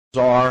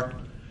are,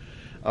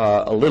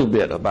 a little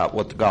bit about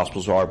what the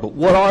Gospels are, but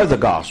what are the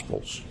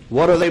Gospels?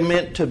 What are they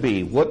meant to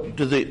be? What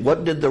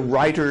did the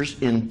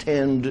writers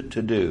intend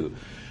to do?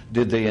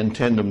 Did they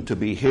intend them to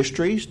be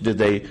histories? Was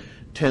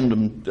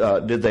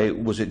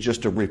it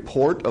just a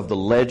report of the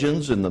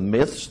legends and the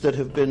myths that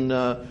have been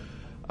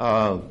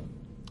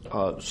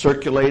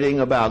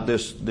circulating about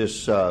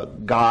this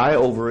guy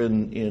over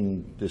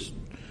in this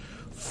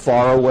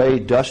faraway,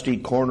 dusty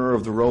corner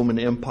of the Roman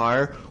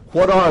Empire?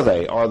 What are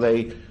they? Are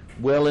they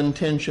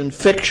well-intentioned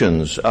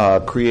fictions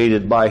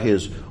created by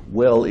his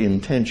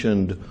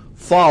well-intentioned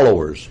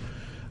followers?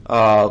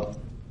 In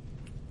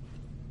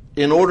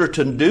order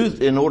to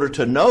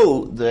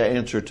know the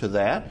answer to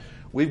that,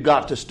 we've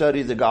got to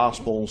study the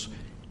Gospels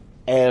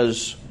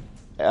as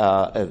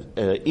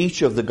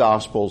each of the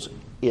Gospels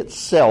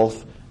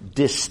itself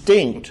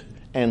distinct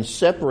and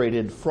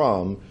separated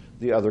from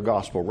the other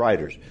Gospel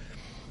writers.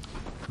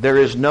 There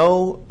is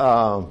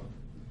no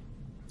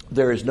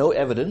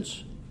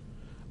evidence,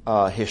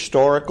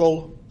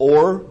 historical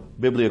or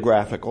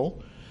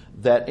bibliographical,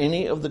 that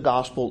any of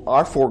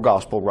our four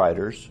Gospel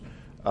writers,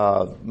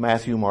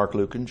 Matthew, Mark,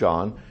 Luke, and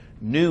John,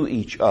 knew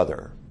each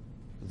other,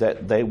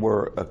 that they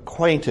were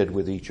acquainted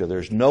with each other.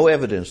 There's no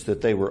evidence that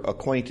they were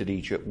acquainted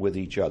with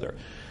each other.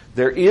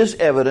 There is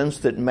evidence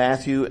that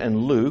Matthew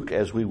and Luke,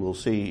 as we will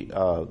see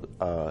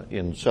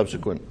in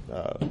subsequent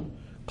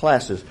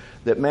classes,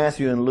 that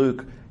Matthew and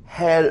Luke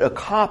had a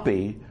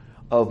copy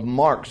of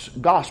Mark's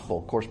Gospel.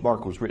 Of course,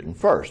 Mark was written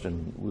first,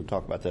 and we'll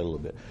talk about that a little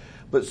bit.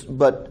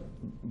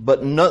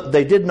 But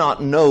they did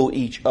not know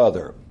each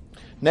other.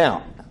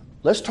 Now,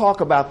 let's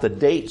talk about the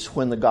dates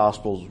when the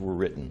Gospels were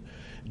written.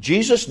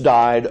 Jesus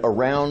died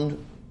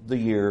around the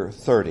year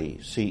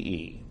 30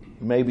 CE.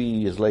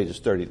 Maybe as late as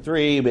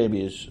 33,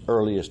 maybe as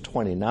early as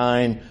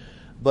 29.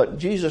 But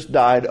Jesus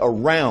died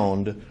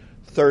around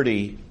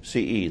 30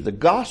 CE. The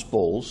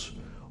Gospels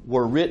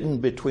were written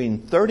between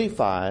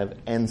 35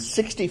 and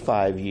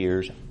 65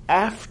 years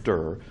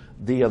after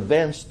the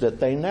events that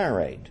they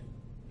narrate.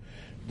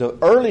 The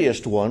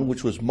earliest one,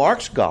 which was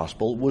Mark's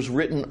Gospel, was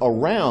written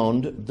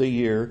around the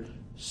year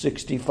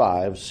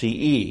 65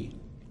 CE.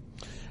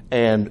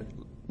 And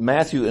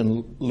Matthew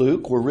and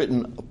Luke were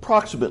written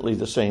approximately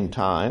the same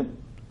time,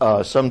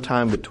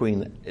 sometime in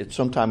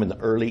the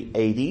early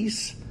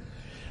 80s.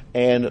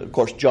 And, of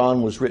course,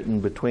 John was written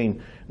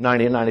between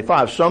 90 and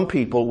 95. Some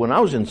people, when I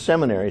was in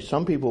seminary,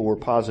 some people were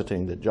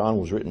positing that John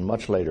was written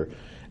much later,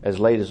 as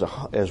late as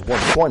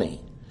 120,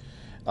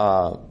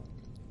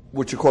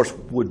 which, of course,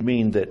 would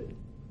mean that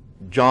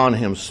John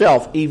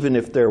himself, even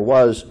if the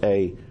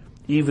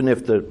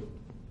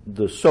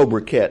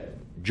sobriquet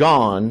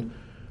John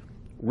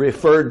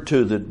referred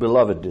to the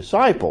beloved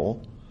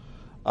disciple,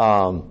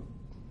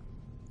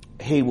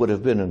 he would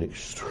have been an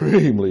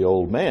extremely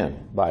old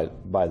man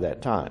by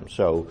that time.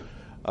 So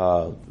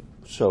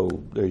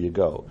there you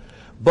go.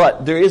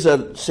 But there is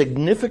a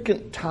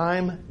significant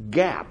time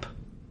gap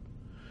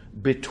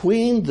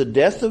between the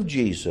death of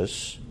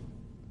Jesus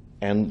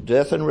and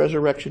death and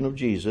resurrection of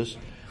Jesus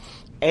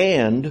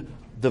and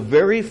the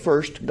very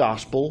first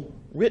gospel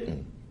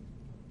written.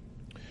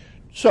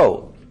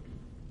 So,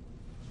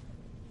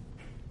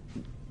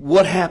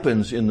 what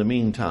happens in the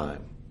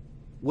meantime?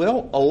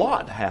 Well, a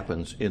lot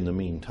happens in the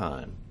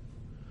meantime.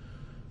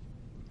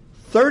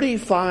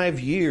 35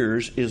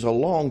 years is a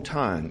long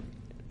time.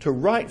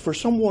 For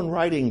someone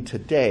writing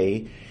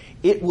today,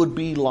 it would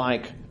be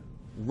like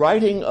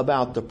writing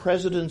about the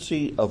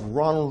presidency of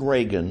Ronald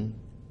Reagan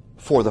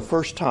for the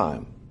first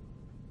time,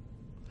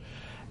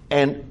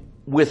 and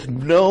with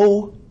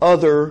no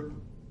other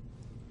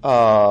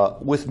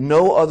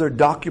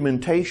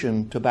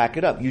documentation to back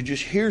it up. You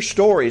just hear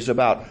stories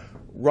about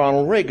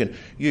Ronald Reagan.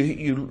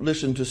 You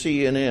listen to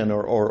CNN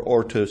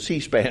or to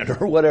C-SPAN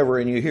or whatever,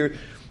 and you hear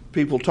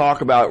people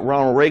talk about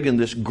Ronald Reagan,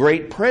 this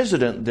great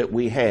president that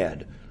we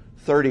had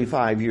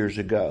 35 years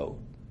ago.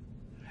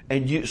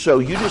 And so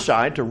you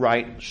decide to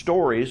write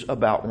stories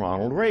about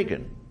Ronald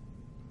Reagan.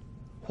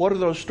 What are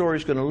those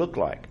stories going to look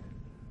like?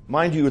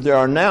 Mind you, there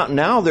are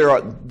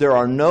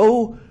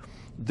no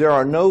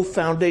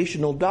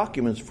foundational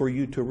documents for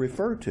you to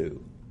refer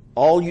to.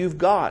 All you've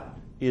got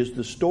is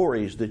the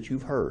stories that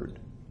you've heard.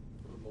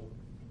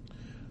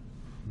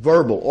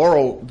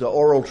 Verbal, the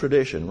oral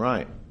tradition,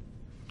 right?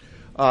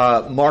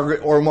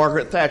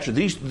 Margaret Thatcher.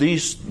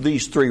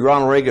 These three,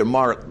 Ronald Reagan,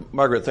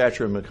 Margaret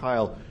Thatcher, and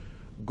Mikhail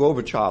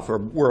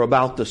Gorbachev, were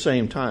about the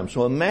same time.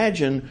 So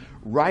imagine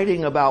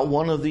writing about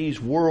one of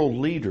these world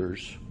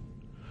leaders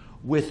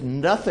with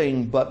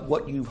nothing but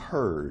what you've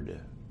heard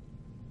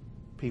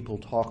people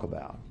talk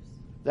about.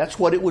 That's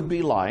what it would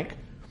be like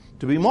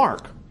to be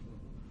Mark,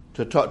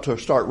 to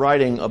start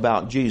writing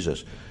about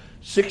Jesus.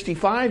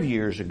 65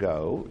 years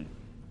ago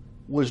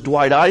was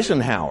Dwight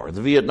Eisenhower,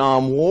 the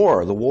Vietnam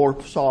War, the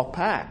Warsaw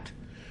Pact.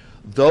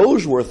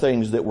 Those were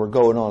things that were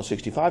going on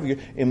 65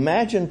 years.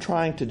 Imagine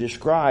trying to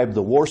describe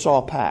the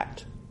Warsaw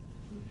Pact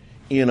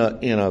in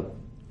a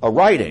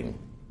writing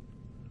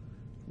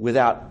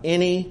without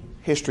any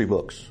history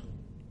books.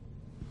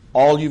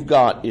 All you've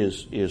got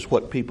is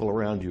what people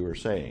around you are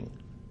saying.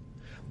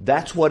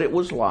 That's what it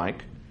was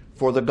like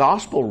for the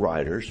gospel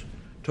writers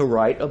to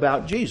write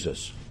about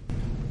Jesus.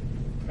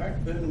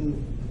 Back then,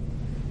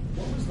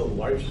 what was the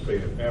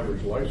lifespan,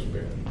 average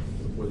lifespan?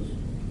 It was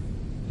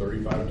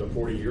 35 to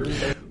 40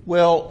 years?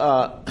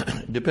 Well,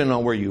 depending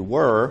on where you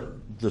were,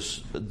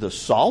 the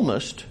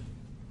psalmist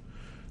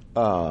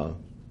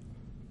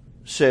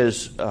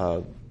says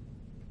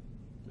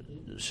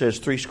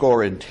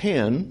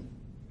 70,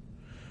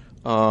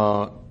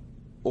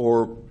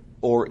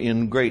 or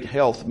in great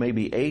health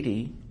maybe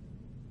 80.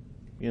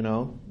 You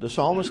know, the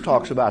psalmist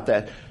talks about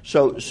that.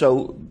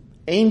 So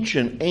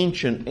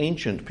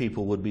ancient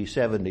people would be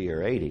 70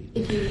 or 80.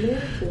 If you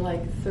lived to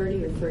like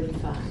 30 or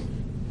 35,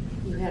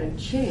 you had a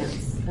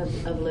chance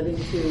of living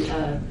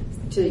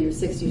to your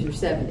 60s or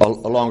 70s.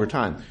 A longer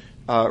time.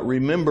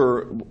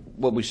 Remember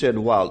what we said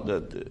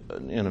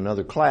in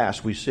another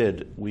class. We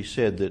said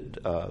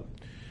that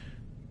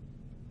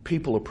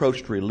people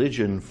approached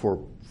religion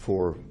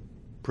for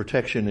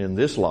protection in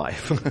this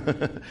life,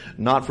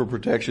 not for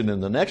protection in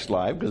the next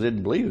life, because they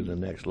didn't believe in the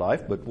next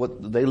life,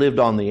 but they lived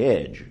on the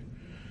edge.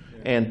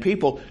 And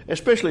people,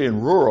 especially in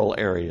rural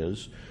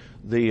areas,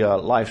 the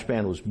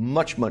lifespan was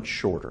much, much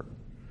shorter.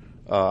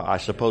 I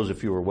suppose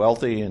if you were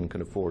wealthy and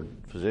could afford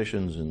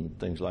physicians and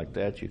things like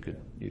that, you could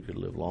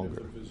live longer.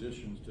 If the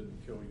physicians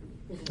didn't kill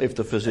you. If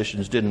the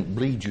physicians didn't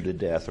bleed you to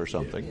death or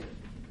something.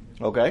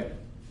 Okay?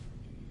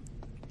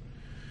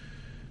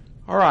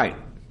 All right.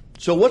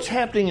 So what's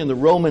happening in the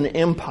Roman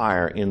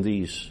Empire in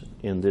this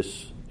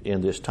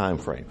time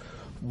frame?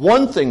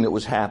 One thing that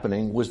was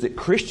happening was that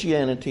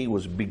Christianity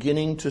was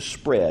beginning to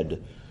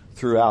spread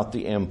throughout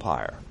the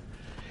empire.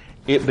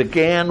 It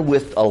began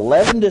with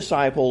 11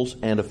 disciples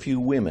and a few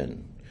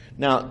women.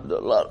 Now,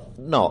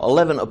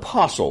 11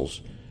 apostles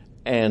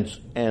and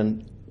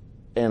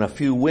a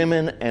few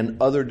women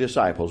and other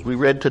disciples. We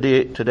read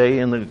today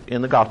in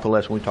the gospel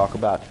lesson, we talk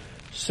about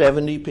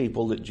 70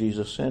 people that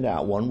Jesus sent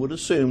out. One would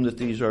assume that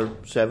these are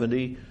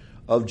 70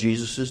 of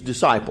Jesus'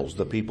 disciples,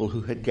 the people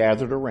who had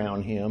gathered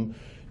around him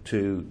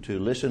to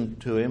listen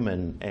to him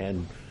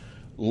and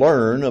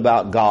learn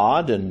about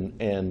God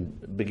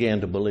and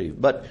began to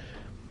believe. But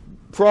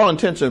for all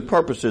intents and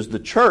purposes, the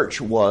church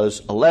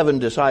was 11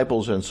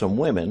 disciples and some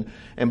women,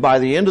 and by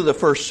the end of the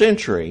first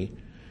century,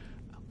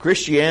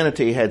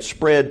 Christianity had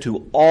spread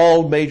to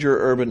all major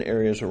urban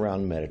areas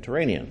around the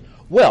Mediterranean.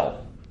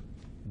 Well,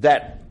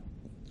 that's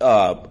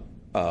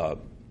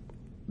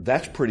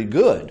pretty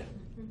good,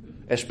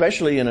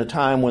 especially in a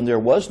time when there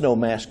was no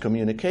mass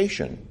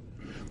communication.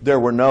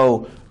 There were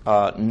no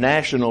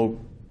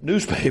national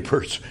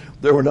newspapers.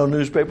 There were no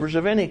newspapers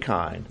of any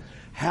kind.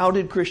 How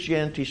did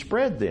Christianity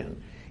spread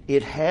then?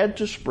 It had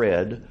to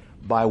spread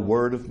by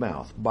word of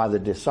mouth, by the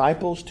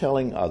disciples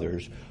telling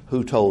others,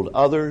 who told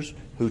others,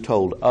 who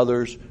told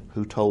others,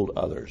 who told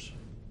others.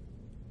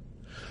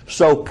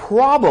 So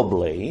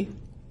probably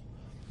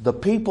the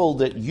people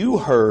that you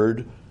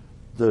heard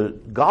the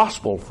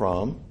gospel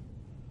from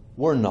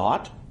were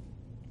not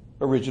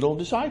original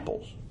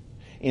disciples.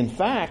 In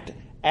fact,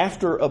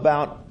 after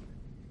about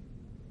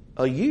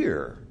a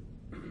year,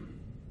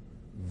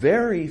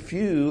 very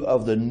few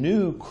of the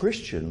new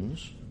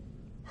Christians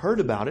heard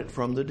about it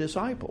from the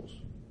disciples.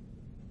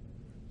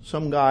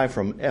 Some guy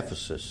from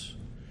Ephesus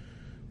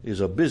is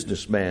a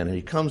businessman, and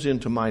he comes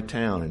into my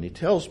town and he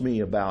tells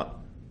me about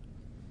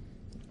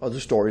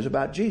the stories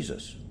about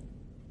Jesus.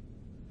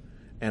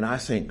 And I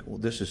think, well,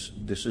 this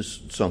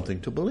is something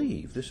to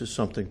believe. This is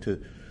something to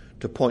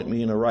point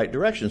me in the right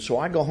direction. So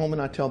I go home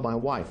and I tell my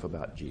wife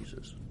about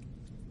Jesus.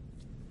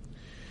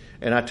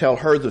 And I tell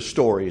her the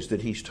stories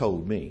that he's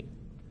told me.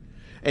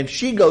 And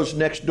she goes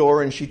next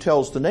door and she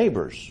tells the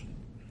neighbors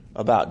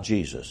about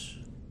Jesus.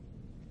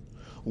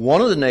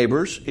 One of the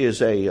neighbors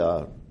is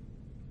a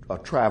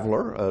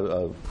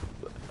traveler,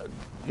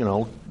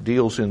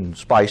 deals in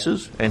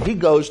spices, and he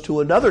goes to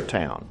another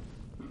town.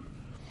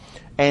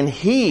 And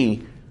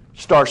he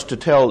starts to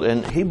tell,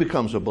 and he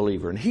becomes a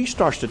believer, and he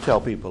starts to tell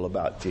people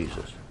about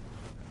Jesus.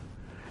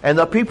 And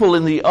the people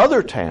in the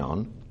other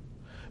town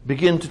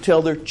begin to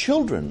tell their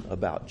children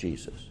about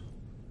Jesus.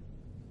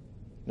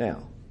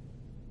 Now,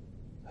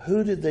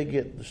 who did they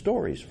get the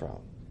stories from?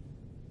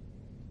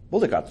 Well,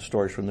 they got the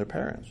stories from their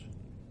parents.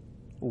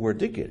 Well, where'd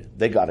they get it?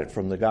 They got it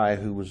from the guy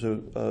who was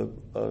a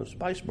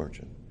spice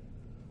merchant.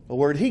 Well,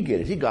 where'd he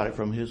get it? He got it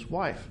from his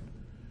wife.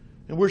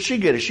 And where'd she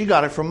get it? She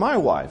got it from my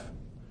wife.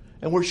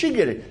 And where'd she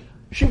get it?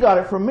 She got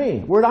it from me.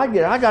 Where'd I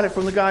get it? I got it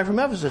from the guy from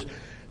Ephesus.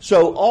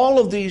 So all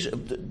of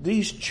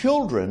these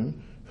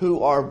children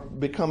who are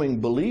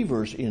becoming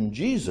believers in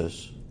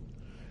Jesus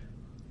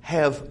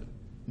have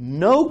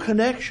no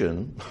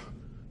connection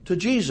to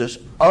Jesus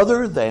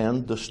other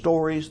than the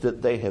stories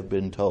that they have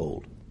been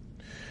told.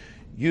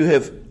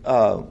 You've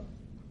all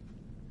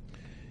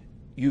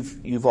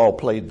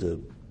played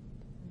the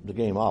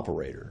game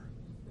Operator.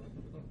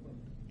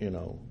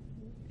 You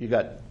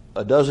got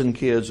a dozen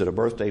kids at a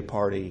birthday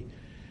party,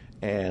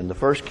 and the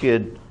first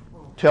kid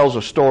tells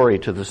a story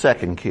to the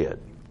second kid,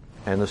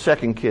 and the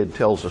second kid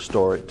tells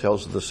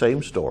the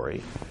same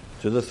story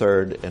to the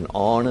third, and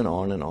on and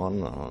on and on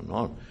and on and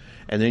on.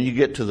 And then you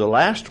get to the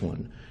last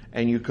one,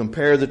 and you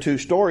compare the two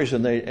stories,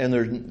 and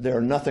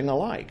they're nothing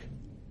alike.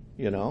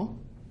 You know,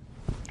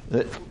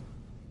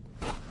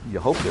 you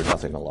hope they're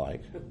nothing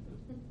alike.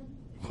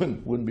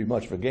 Wouldn't be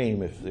much of a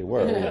game if they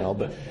were, you know.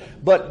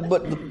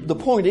 But the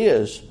point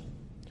is,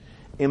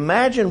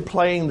 imagine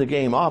playing the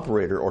game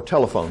Operator, or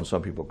Telephone.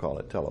 Some people call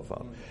it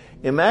Telephone.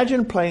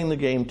 Imagine playing the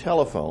game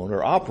Telephone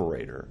or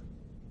Operator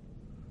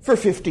for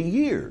 50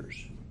 years.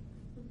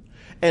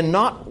 And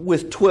not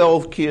with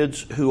 12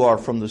 kids who are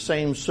from the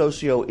same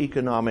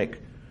socioeconomic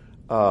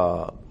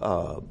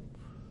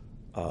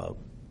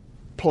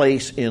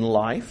place in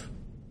life,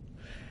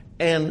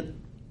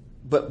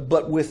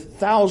 but with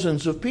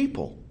thousands of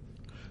people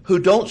who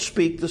don't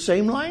speak the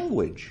same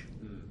language,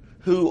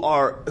 who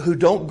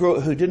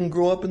didn't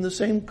grow up in the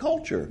same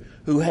culture,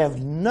 who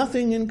have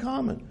nothing in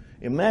common.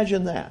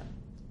 Imagine that.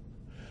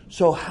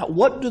 So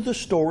what do the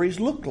stories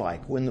look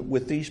like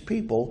with these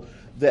people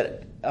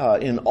that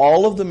in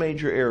all of the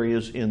major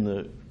areas in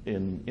the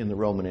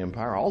Roman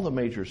Empire, all the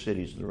major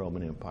cities in the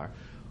Roman Empire?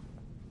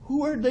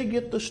 Where did they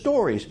get the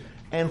stories,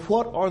 and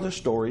what are the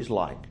stories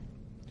like?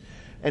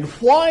 And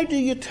why do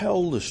you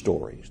tell the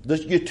stories?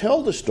 You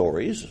tell the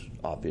stories,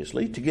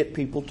 obviously, to get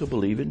people to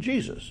believe in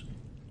Jesus.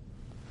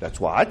 That's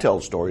why I tell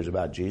stories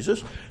about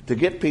Jesus, to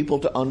get people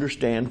to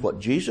understand what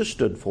Jesus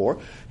stood for,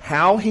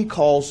 how he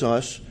calls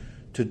us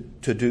to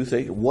do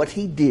things, what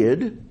he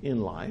did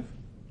in life.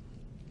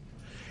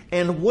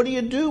 And what do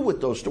you do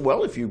with those?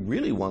 Well, if you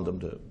really want them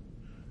to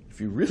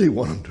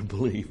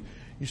believe,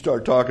 you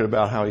start talking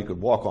about how he could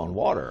walk on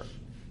water.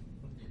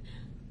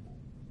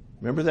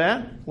 Remember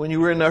that when you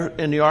were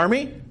in the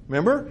army?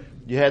 Remember,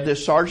 you had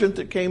this sergeant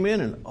that came in,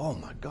 and oh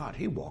my God,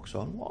 he walks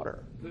on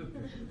water.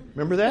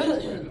 Remember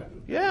that?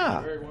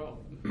 Yeah. Very well.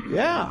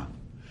 Yeah.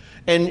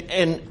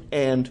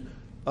 And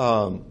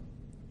boy,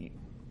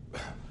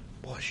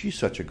 she's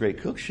such a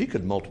great cook. She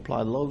could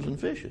multiply loaves and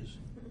fishes.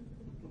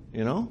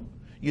 You know?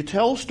 You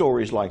tell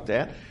stories like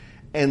that,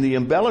 and the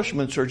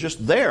embellishments are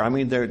just there. I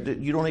mean,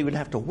 you don't even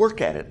have to work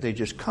at it. They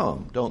just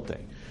come, don't they?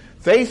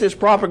 Faith is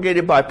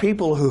propagated by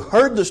people who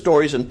heard the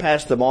stories and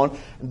passed them on.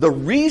 The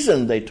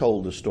reason they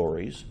told the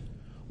stories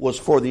was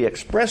for the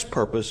express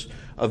purpose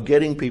of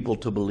getting people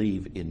to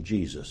believe in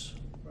Jesus.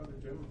 Brother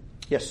Jim?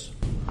 Yes,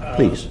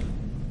 please.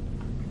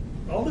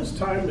 All this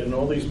time and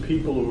all these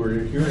people who were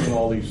hearing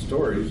all these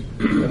stories,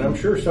 and I'm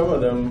sure some of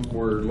them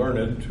were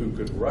learned who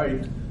could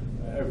write,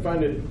 I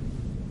find it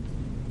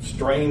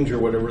strange or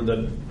whatever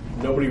that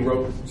nobody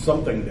wrote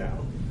something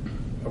down.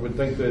 I would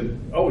think that,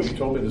 you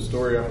told me the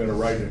story, I'm going to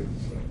write it.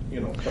 A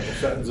couple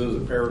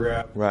sentences, a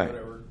paragraph, right.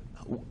 Whatever.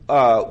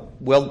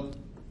 Well,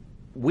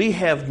 we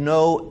have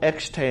no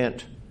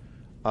extant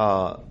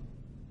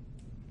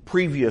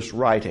previous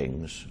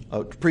writings,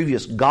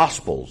 previous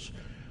Gospels,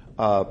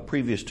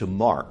 previous to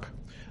Mark,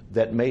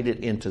 that made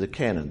it into the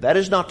canon. That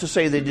is not to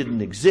say they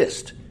didn't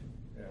exist.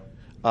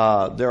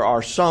 Yeah. There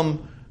are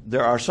some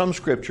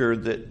scripture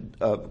that,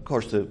 of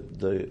course,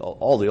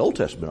 all the Old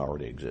Testament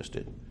already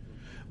existed,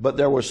 but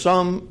there was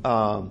some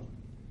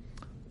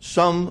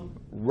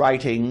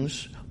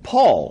writings.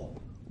 Paul's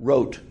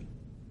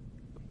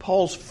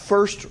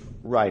first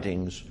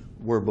writings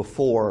were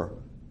before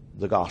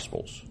the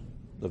Gospels,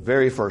 the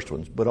very first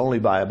ones, but only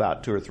by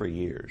about 2 or 3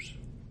 years.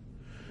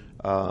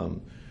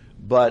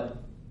 But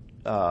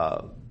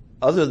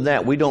other than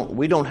that, we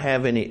don't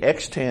have any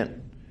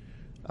extant.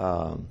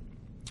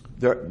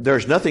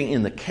 There's nothing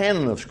in the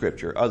canon of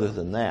Scripture other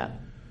than that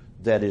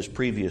is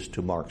previous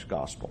to Mark's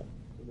Gospel.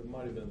 So there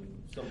might have been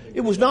something.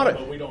 It was not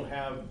but we don't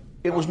have.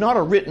 It was not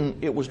a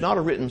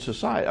written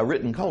society, a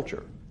written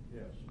culture.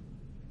 Yes.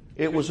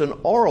 It was an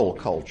oral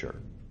culture.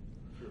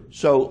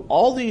 So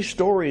all these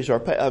stories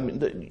are.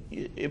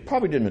 It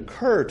probably didn't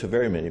occur to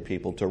very many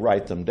people to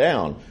write them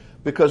down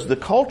because the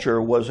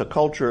culture was a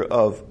culture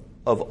of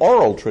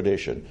oral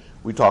tradition.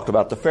 We talked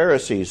about the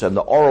Pharisees and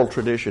the oral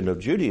tradition of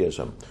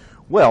Judaism.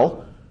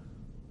 Well,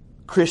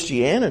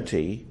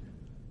 Christianity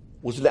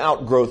was an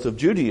outgrowth of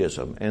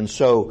Judaism, and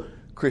so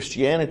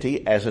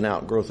Christianity, as an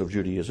outgrowth of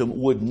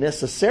Judaism, would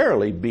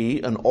necessarily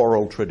be an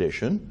oral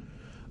tradition.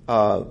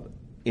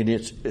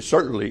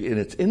 Certainly in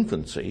its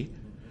infancy,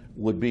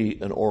 would be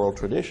an oral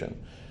tradition.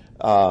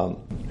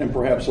 And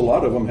perhaps a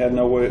lot of them had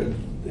no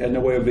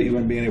way of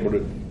even being able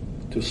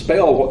to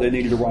spell what they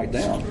needed to write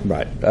down.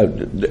 Right.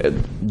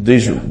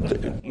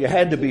 You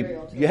had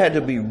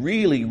to be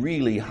really,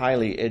 really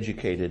highly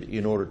educated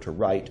in order to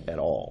write at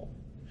all.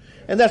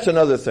 And that's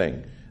another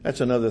thing.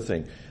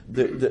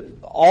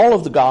 All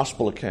of the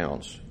gospel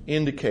accounts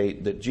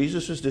indicate that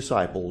Jesus'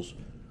 disciples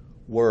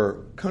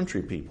were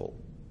country people,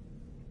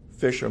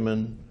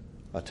 fishermen,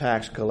 a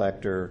tax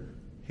collector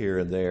here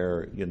and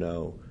there,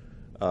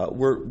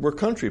 were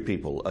country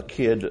people, a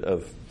kid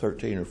of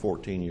 13 or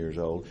 14 years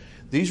old.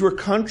 These were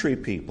country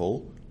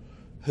people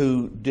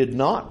who did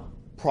not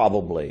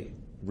probably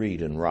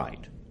read and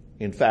write.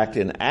 In fact,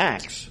 in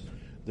Acts,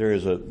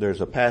 there's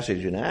a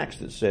passage in Acts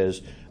that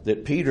says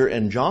that Peter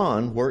and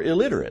John were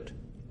illiterate.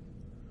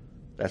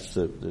 That's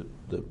the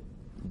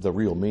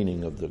real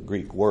meaning of the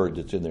Greek word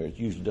that's in there. It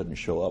usually doesn't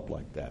show up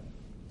like that.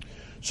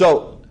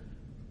 So,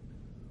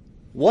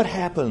 what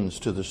happens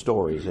to the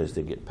stories as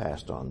they get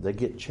passed on? They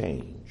get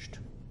changed.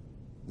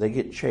 They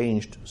get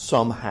changed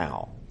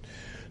somehow.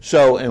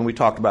 So, and we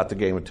talked about the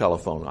game of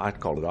telephone. I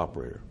called it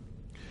operator.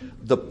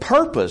 The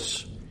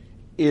purpose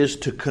is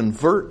to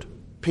convert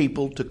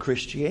people to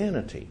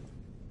Christianity.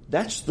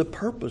 That's the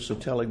purpose of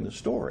telling the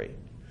story.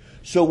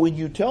 So when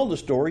you tell the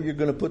story, you're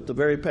going to put the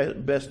very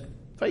best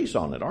face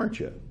on it, aren't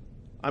you?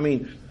 I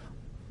mean,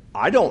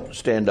 I don't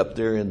stand up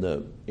there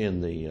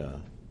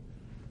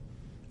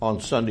on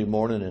Sunday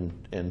morning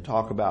and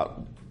talk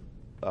about,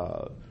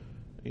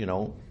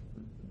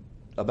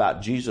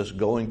 about Jesus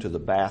going to the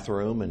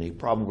bathroom, and he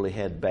probably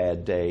had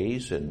bad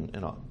days, and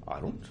I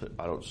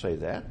don't say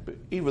that, but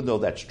even though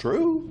that's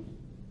true,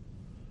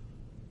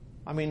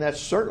 I mean that's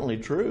certainly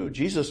true.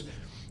 Jesus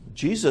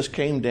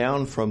came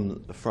down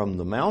from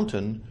the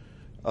mountain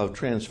of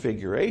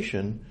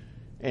Transfiguration,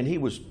 and he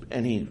was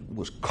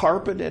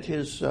carpet at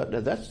his.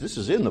 This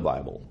is in the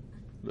Bible.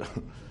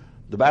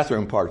 The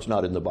bathroom part's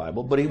not in the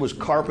Bible, but he was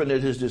carpet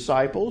at his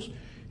disciples.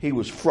 He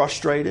was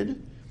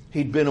frustrated.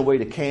 He'd been away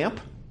to camp,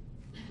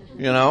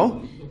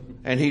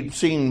 and he'd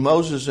seen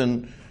Moses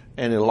and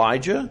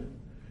Elijah,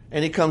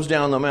 and he comes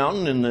down the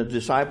mountain, and the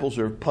disciples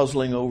are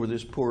puzzling over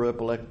this poor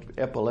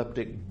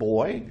epileptic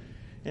boy,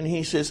 and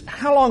he says,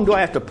 "How long do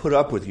I have to put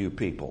up with you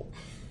people?"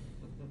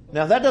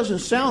 Now that doesn't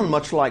sound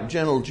much like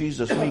gentle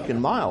Jesus, meek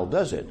and mild,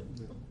 does it?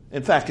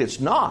 In fact, it's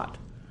not,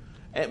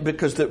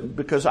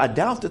 because I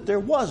doubt that there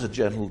was a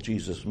gentle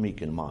Jesus,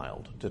 meek and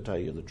mild, to tell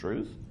you the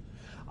truth.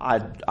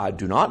 I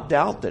do not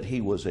doubt that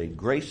he was a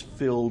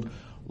grace-filled,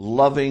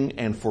 loving,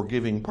 and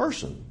forgiving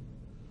person.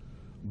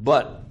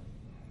 But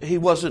he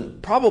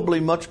wasn't probably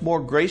much more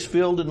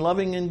grace-filled and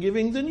loving and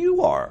giving than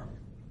you are.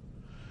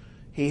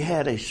 He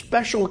had a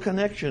special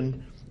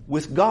connection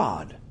with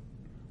God,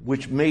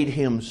 which made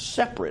him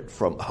separate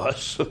from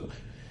us.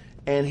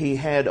 And he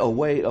had a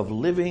way of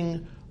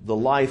living the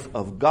life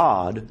of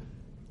God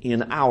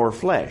in our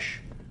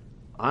flesh.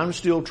 I'm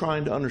still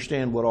trying to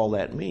understand what all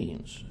that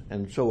means,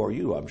 and so are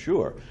you, I'm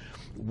sure.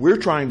 We're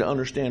trying to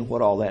understand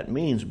what all that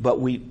means, but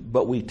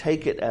we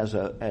take it as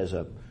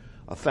a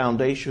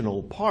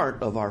foundational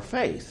part of our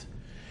faith.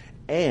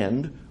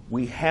 And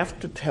we have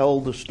to tell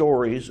the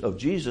stories of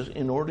Jesus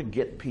in order to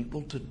get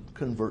people to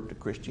convert to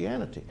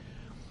Christianity.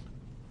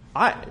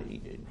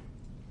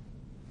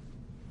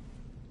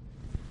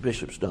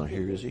 Bishop's not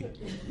here, is he?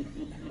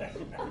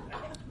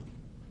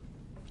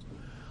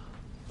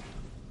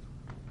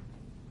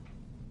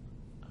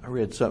 I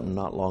read something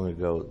not long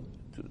ago,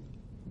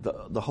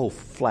 the whole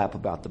flap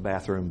about the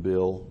bathroom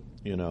bill,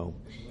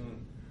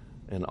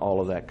 and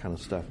all of that kind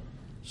of stuff.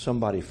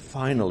 Somebody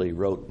finally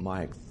wrote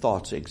my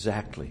thoughts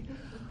exactly.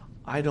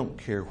 I don't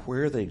care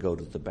where they go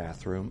to the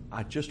bathroom.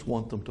 I just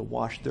want them to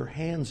wash their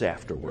hands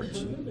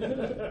afterwards.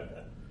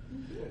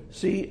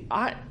 See,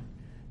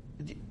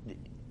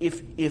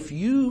 if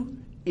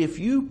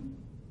you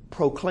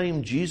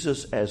proclaim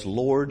Jesus as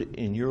Lord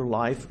in your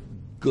life,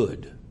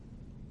 good.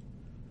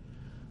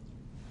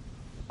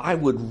 I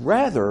would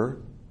rather,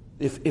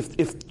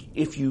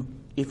 if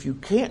you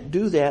can't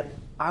do that,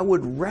 I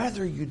would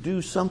rather you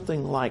do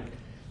something like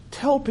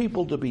tell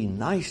people to be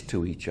nice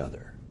to each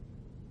other.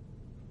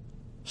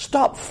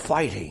 Stop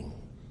fighting.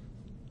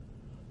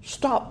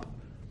 Stop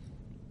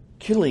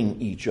killing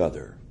each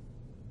other.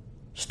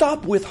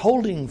 Stop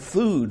withholding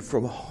food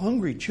from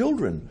hungry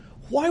children.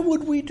 Why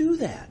would we do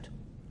that?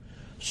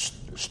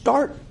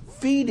 Start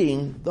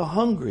feeding the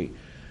hungry.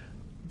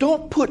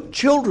 Don't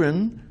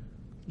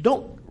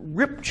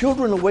rip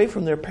children away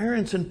from their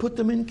parents and put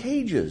them in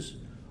cages.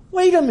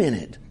 Wait a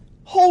minute.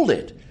 Hold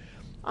it.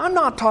 I'm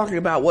not talking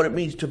about what it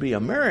means to be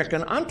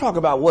American. I'm talking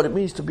about what it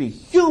means to be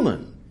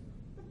human.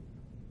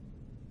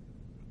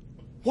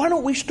 Why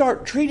don't we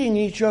start treating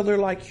each other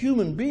like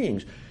human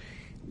beings?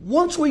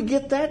 Once we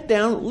get that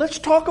down, let's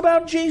talk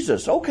about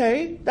Jesus.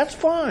 Okay, that's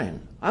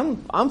fine.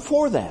 I'm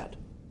for that.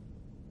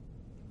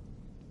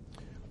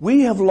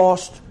 We have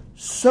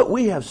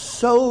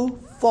so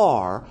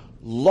far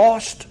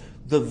lost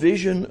the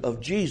vision of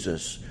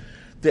Jesus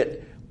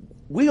that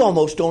we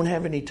almost don't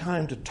have any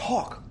time to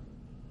talk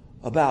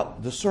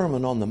about the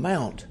Sermon on the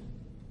Mount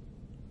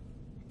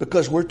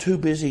because we're too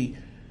busy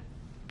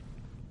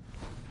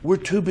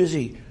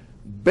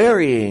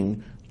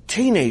burying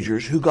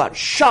teenagers who got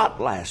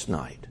shot last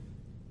night.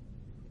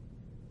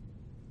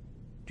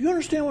 Do you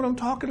understand what I'm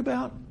talking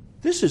about?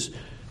 This is,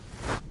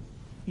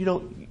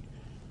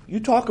 you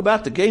talk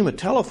about the game of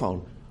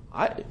telephone.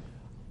 I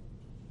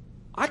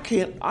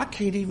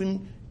can't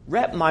even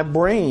wrap my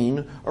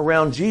brain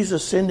around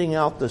Jesus sending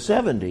out the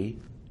 70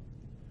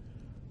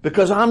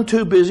 because I'm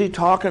too busy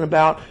talking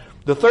about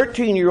the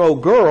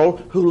 13-year-old girl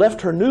who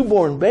left her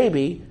newborn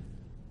baby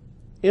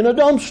in a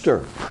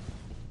dumpster.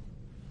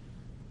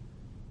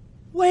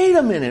 Wait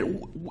a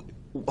minute.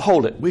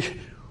 Hold it.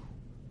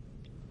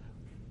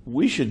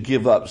 We should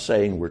give up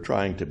saying we're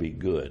trying to be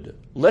good.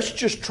 Let's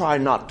just try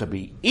not to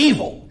be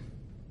evil.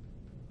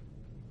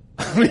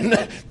 I mean,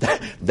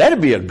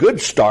 that'd be a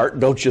good start,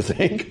 don't you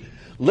think?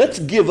 Let's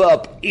give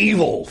up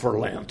evil for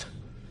Lent.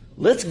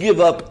 Let's give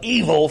up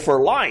evil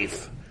for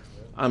life.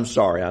 I'm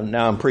sorry.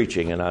 Now I'm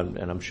preaching, and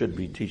I should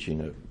be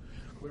teaching a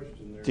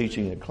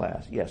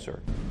class. Yes, sir.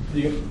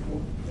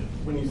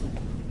 When your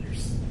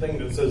thing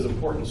that says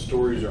important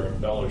stories are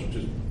embellished,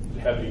 just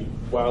have me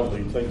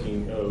wildly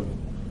thinking of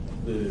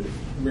the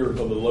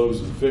miracle of the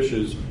loaves and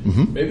fishes.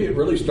 Mm-hmm. Maybe it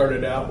really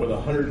started out with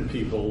 100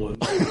 people, and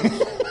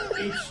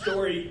each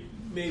story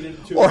made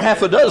it to or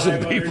half a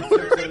dozen 500, people.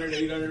 600,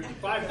 800,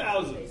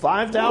 5,000.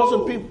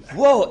 5,000 people.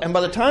 Whoa! And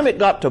by the time it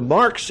got to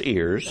Mark's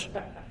ears,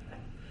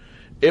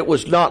 it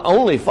was not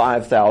only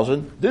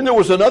 5,000. Then there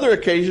was another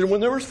occasion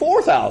when there was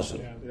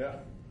 4,000. Yeah.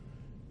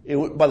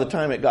 By the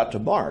time it got to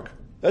Mark,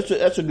 that's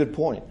a good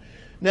point.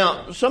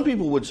 Now, some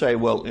people would say,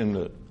 well,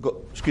 go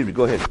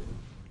ahead,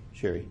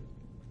 Sherry.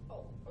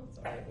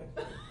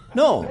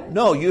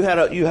 No, you had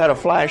a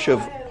flash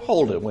of.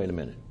 Hold it. Wait a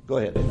minute. Go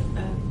ahead.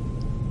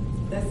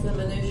 That's the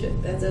minutia.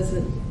 That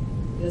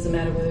doesn't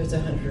matter whether it's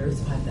 100 or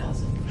it's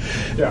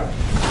 5,000. Yeah.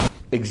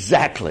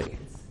 Exactly.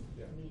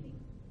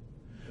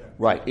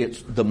 Right.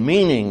 It's the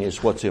meaning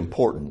is what's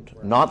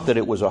important, not that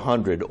it was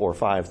 100 or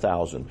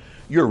 5,000.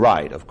 You're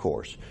right, of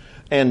course,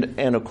 and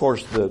of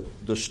course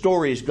the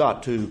stories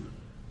got to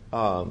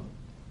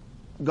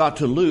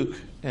Luke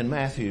and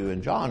Matthew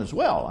and John as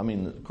well. I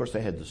mean, of course,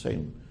 they had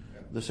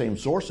the same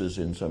sources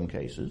in some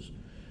cases,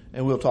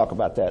 and we'll talk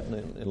about that in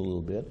a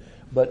little bit.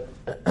 But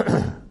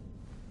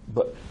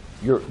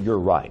you're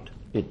right.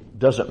 It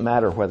doesn't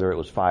matter whether it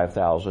was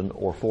 5,000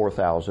 or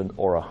 4,000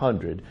 or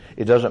 100.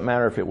 It doesn't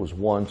matter if it was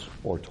once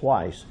or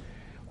twice.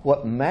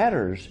 What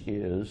matters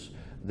is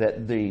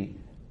that the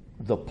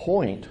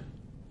point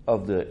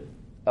of the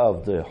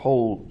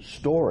whole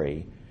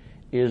story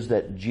is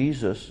that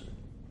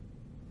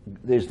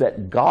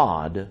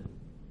God,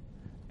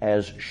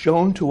 as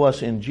shown to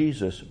us in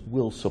Jesus,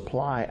 will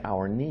supply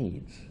our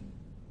needs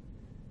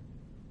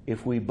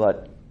if we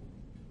but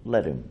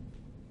let Him.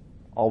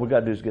 All we got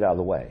to do is get out of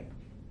the way.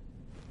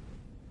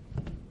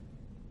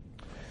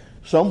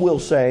 Some will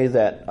say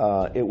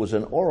that it was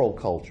an oral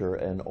culture,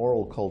 and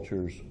oral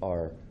cultures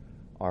are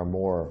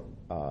more,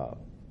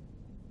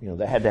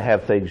 they had to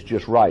have things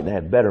just right, and they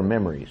had better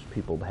memories.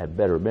 People had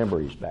better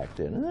memories back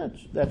then, and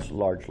that's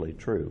largely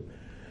true.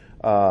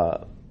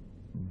 But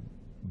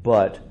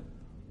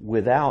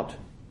without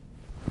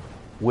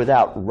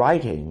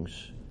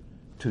writings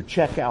to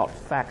check out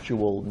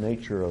factual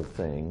nature of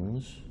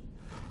things,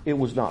 it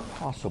was not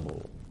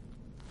possible.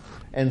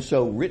 And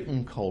so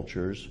written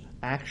cultures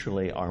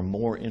actually are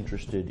more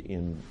interested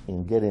in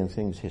getting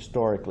things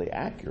historically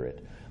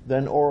accurate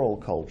than oral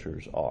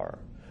cultures are.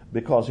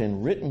 Because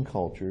in written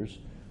cultures,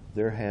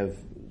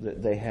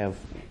 they have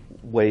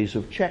ways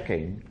of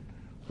checking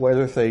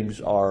whether things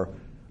are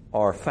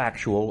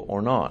factual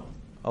or not.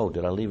 Oh,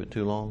 did I leave it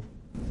too long?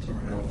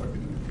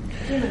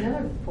 Jim,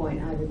 another point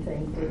I would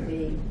think would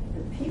be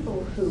the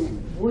people who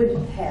would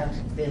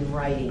have been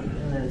writing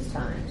in those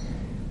times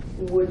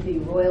would be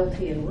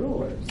royalty and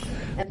rulers.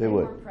 And they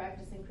weren't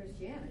practicing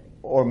Christianity.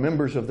 Or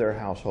members of their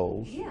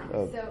households,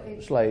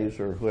 slaves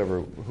or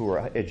whoever who were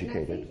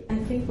educated. I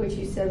think what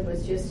you said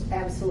was just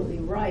absolutely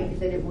right,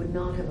 that it would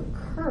not have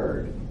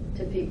occurred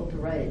to people to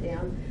write it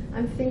down.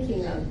 I'm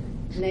thinking of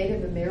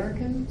Native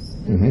Americans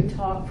who could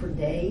talk for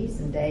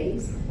days and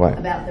days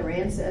about their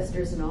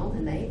ancestors and all,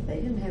 and they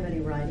didn't have any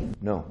writing.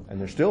 No,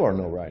 and there still are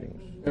no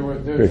writings.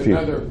 There's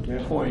another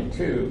point,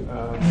 too.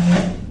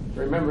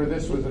 Remember,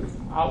 this was an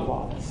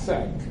outlaw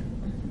sect,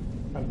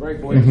 a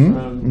breakaway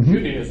from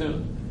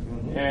Judaism,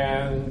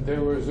 and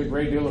there was a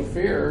great deal of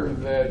fear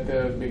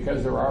that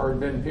because there already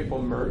been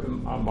people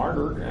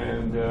martyred,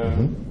 and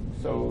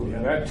so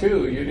that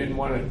too, you didn't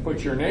want to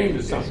put your name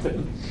to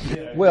something.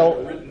 Yeah, well,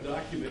 a written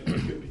document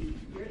could be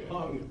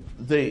hung.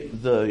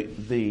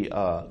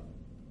 The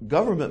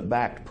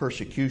government-backed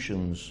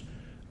persecutions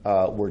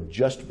were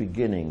just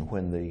beginning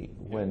when in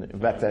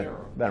matter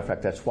of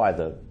fact, that's why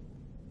the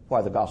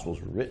Gospels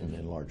were written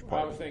in large part.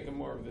 Well, I was thinking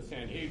more of the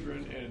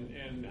Sanhedrin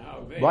and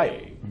how they...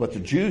 Right, but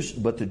the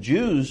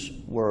Jews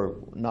were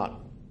not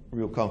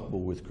real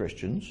comfortable with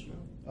Christians,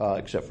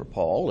 except for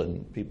Paul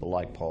and people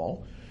like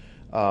Paul.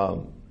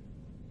 But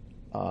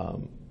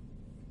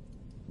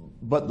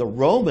the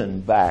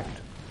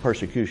Roman-backed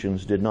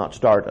persecutions did not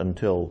start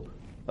until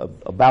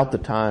about the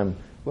time,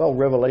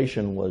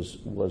 Revelation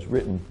was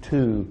written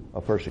to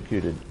a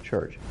persecuted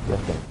church. Yes,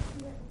 ma'am.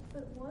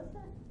 But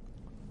wasn't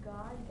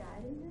God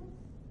guiding this?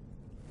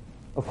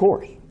 Of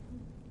course.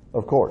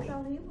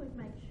 So He would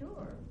make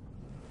sure.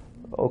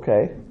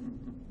 Okay.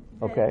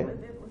 That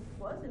it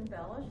was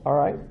embellished. All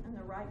right. In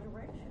the right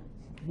direction.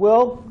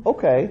 Well,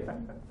 okay.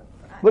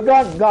 But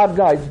God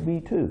guides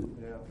me too.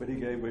 Yeah, but He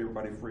gave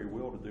everybody free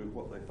will to do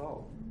what they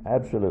thought.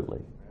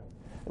 Absolutely.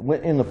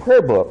 In the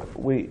prayer book,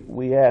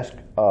 we ask,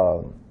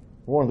 one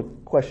of the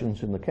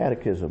questions in the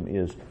catechism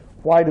is,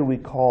 why do we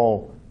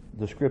call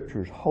the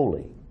Scriptures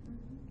holy?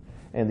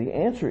 And the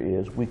answer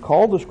is, we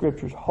call the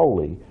Scriptures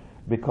holy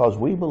because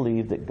we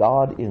believe that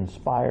God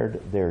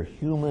inspired their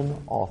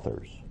human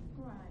authors.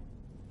 Right.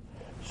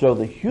 So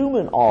the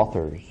human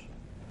authors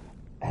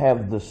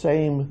have the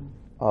same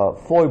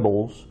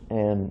foibles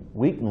and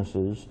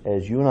weaknesses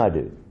as you and I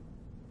do,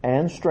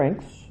 and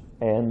strengths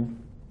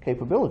and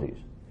capabilities.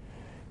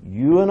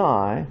 You and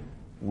I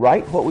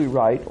write what we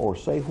write, or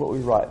say what we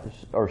write,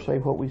 or say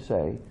what we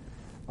say,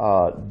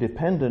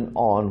 dependent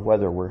on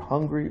whether we're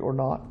hungry or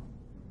not,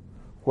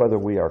 whether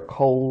we are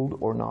cold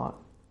or not,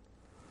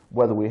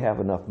 whether we have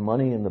enough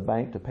money in the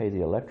bank to pay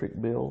the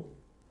electric bill,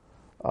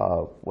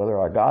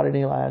 whether I got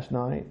any last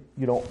night.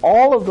 You know,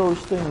 all of those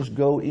things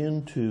go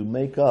into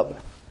make up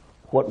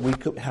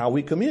how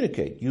we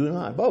communicate, you and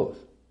I both,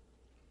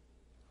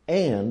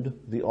 and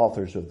the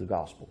authors of the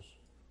Gospels.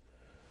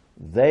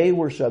 They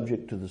were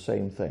subject to the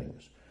same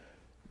things.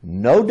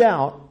 No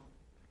doubt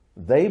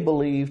they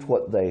believed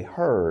what they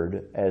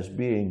heard as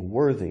being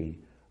worthy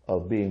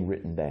of being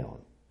written down.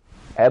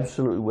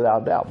 Absolutely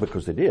without doubt,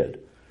 because they did.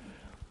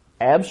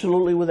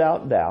 Absolutely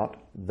without doubt,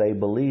 they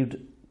believed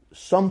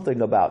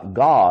something about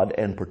God,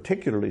 and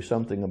particularly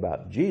something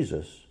about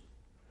Jesus,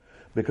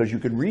 because you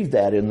can read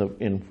that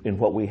in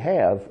what we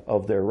have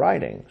of their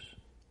writings.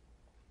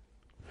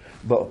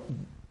 But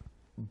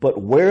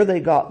where they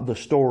got the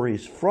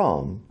stories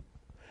from,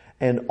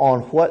 and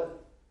on what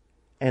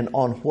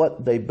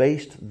they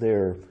based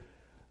their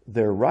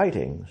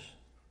writings,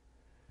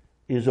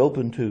 is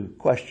open to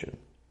question.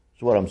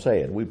 That's what I'm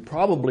saying. We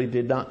probably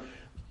did not.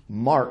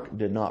 Mark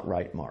did not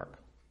write Mark.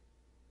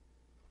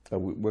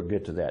 We'll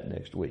get to that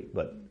next week.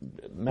 But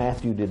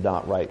Matthew did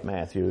not write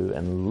Matthew,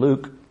 and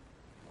Luke,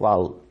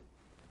 while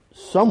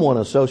someone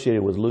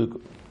associated with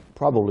Luke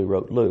probably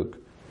wrote Luke,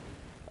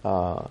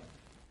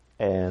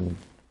 and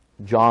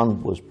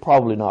John was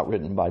probably not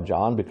written by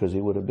John, because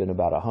he would have been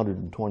about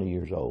 120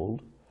 years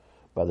old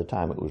by the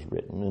time it was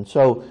written. And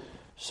so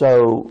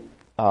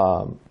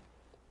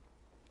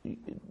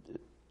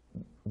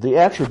the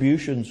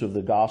attributions of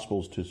the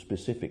Gospels to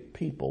specific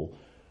people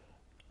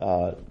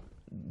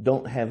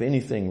don't have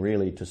anything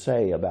really to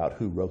say about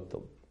who wrote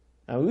them.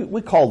 Now,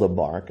 we call them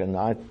Mark, and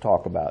I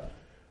talk about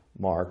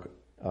Mark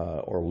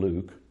or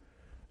Luke.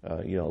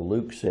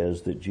 Luke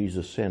says that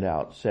Jesus sent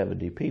out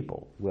 70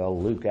 people.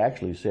 Well, Luke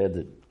actually said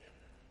that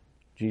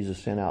Jesus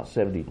sent out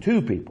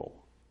 72 people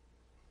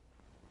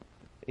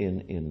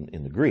in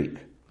the Greek.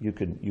 You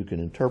can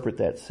interpret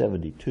that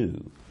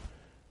 72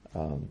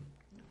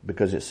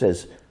 because it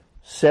says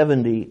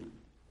 70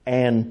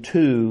 and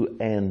 2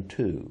 and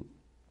 2.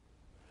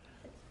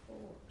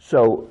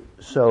 So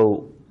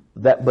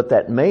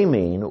that may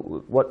mean,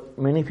 what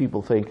many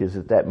people think is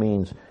that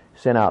means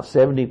sent out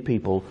 70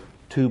 people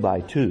 2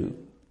 by 2.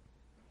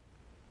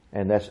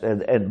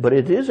 But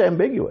it is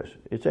ambiguous.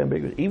 It's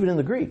ambiguous. Even in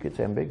the Greek, it's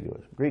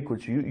ambiguous. Greek,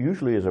 which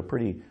usually is a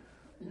pretty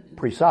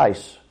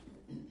precise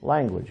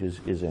language,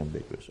 is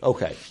ambiguous.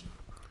 Okay.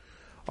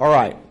 All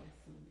right.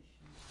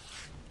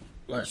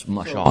 Let's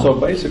mush on. So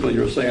basically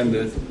you're saying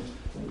that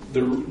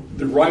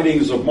the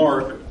writings of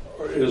Mark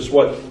is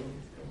what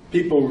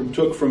people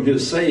took from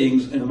his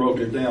sayings and wrote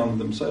it down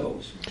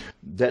themselves.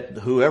 That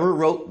whoever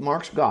wrote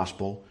Mark's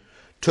gospel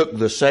took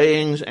the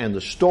sayings and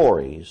the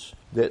stories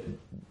that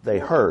they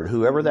heard,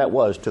 whoever that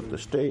was, took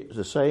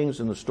the sayings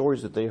and the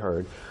stories that they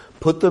heard,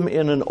 put them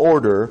in an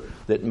order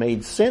that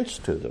made sense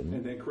to them,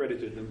 and then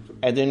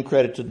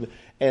credited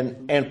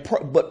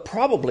them. But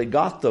probably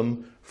got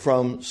them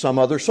from some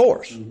other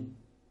source. Mm-hmm.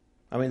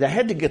 I mean, they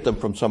had to get them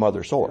from some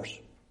other source,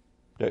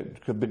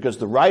 because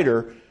the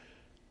writer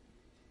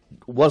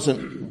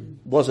wasn't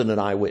an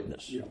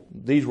eyewitness. Yeah.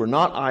 These were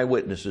not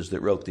eyewitnesses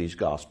that wrote these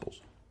Gospels.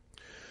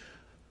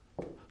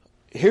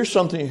 Here's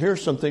some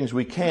things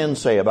we can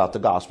say about the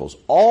Gospels.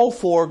 All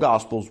 4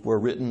 Gospels were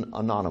written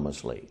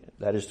anonymously.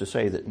 That is to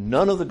say that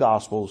none of the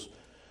Gospels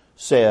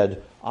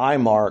said, I,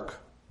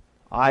 Mark,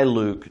 I,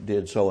 Luke,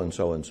 did so and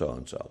so and so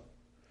and so.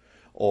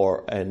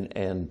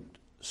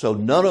 So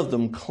none of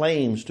them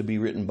claims to be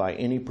written by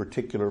any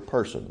particular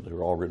person. They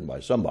were all written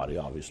by somebody,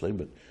 obviously,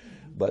 but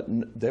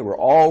they were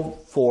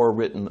all 4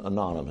 written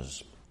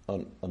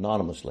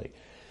anonymously.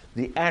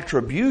 The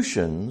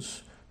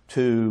attributions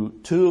to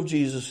 2 of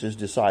Jesus'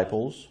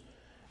 disciples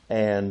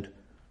and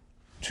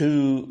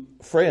 2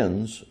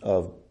 friends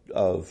of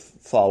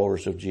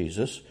followers of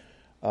Jesus.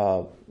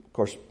 Of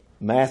course,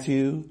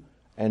 Matthew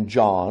and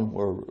John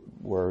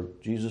were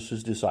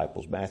Jesus'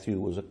 disciples. Matthew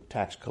was a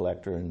tax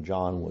collector, and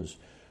John was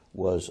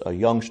a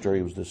youngster.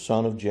 He was the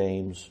son of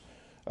James.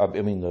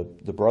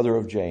 The brother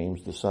of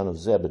James, the son of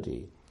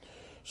Zebedee.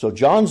 So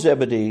John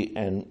Zebedee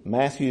and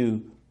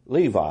Matthew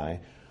Levi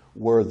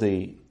were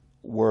the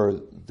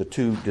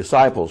 2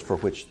 disciples for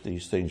which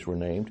these things were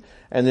named.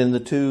 And then the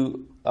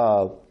 2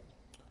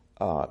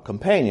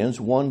 companions,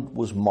 one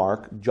was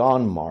Mark,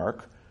 John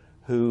Mark,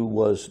 who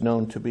was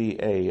known to be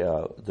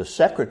the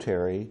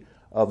secretary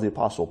of the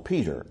Apostle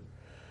Peter.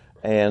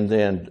 And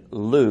then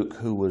Luke,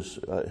 who is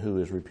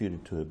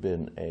reputed to have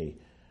been a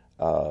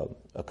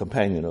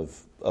companion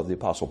of the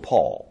Apostle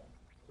Paul.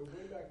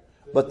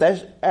 But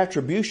those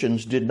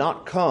attributions did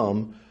not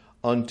come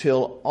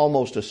until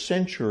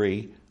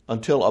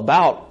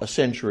about a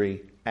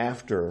century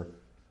after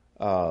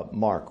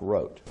Mark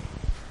wrote.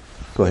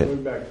 Go ahead.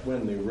 Going back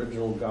when the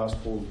original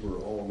Gospels were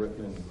all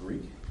written in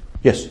Greek?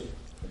 Yes.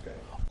 Okay.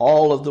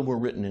 All of them were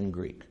written in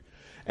Greek.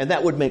 And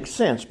that would make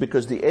sense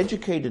because the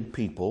educated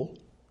people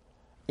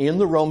in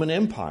the Roman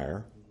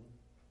Empire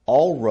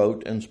all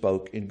wrote and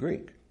spoke in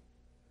Greek.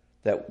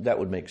 That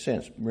would make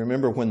sense.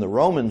 Remember, when the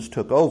Romans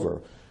took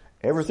over,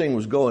 everything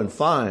was going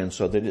fine,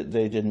 so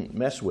they didn't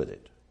mess with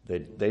it.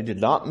 They did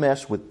not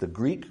mess with the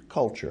Greek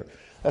culture.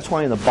 That's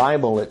why in the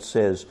Bible it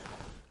says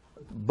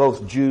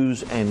both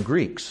Jews and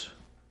Greeks.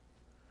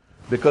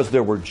 Because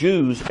there were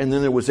Jews and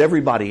then there was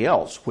everybody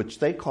else,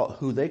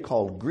 who they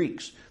called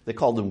Greeks. They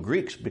called them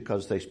Greeks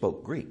because they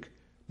spoke Greek,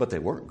 but they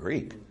weren't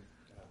Greek.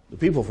 The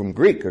people from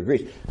Greek are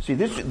Greeks. See,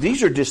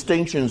 these are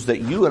distinctions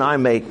that you and I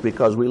make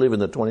because we live in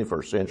the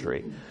 21st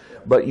century.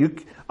 But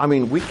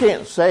we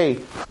can't say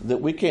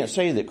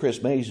that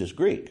Chris Mays is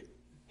Greek.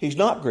 He's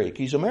not Greek.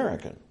 He's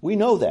American. We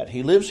know that.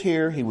 He lives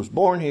here. He was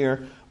born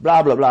here.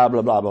 Blah blah blah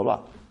blah blah blah blah.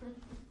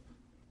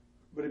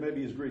 But it may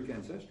be his Greek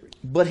ancestry.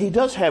 But he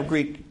does have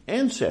Greek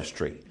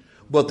ancestry.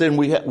 But then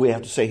we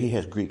have to say he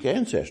has Greek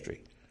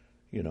ancestry.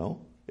 You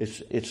know,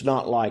 it's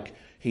not like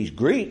he's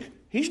Greek.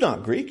 He's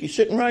not Greek. He's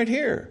sitting right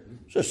here.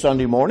 It's a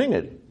Sunday morning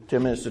at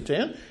 10 minutes to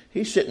 10.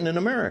 He's sitting in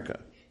America.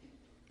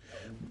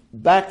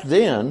 Back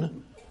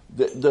then,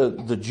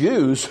 the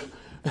Jews,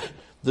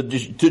 the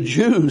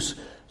Jews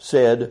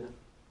said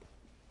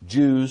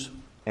Jews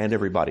and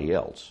everybody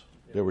else.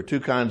 There were two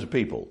kinds of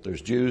people.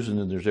 There's Jews and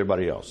then there's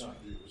everybody else.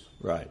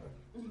 Right.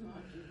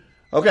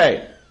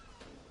 Okay.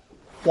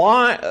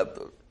 Why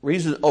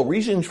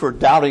reasons for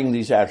doubting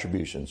these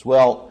attributions?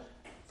 Well,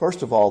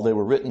 first of all, they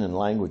were written in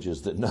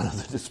languages that none of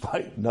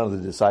the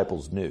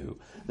disciples knew.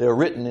 They were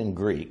written in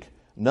Greek.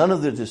 None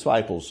of the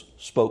disciples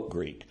spoke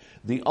Greek.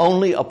 The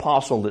only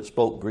apostle that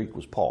spoke Greek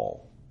was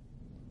Paul.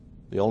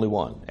 The only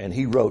one. And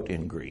he wrote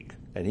in Greek.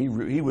 And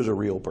he was a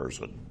real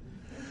person.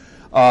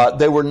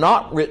 They were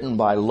not written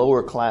by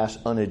lower class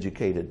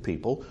uneducated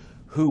people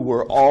who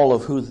were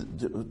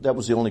that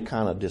was the only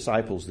kind of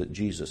disciples that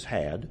Jesus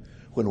had.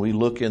 When we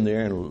look in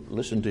there and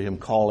listen to him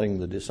calling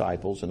the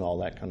disciples and all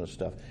that kind of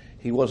stuff,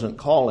 he wasn't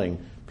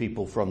calling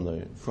people from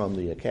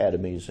the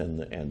academies and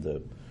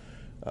the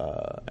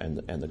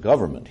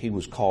government. He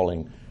was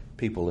calling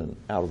people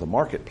out of the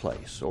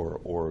marketplace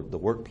or the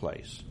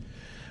workplace.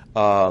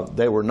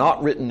 They were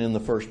not written in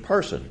the first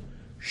person.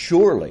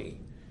 Surely,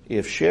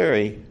 if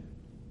Sherry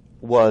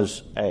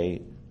was an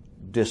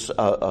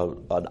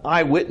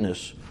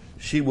eyewitness,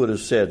 she would have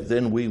said,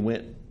 "Then we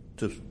went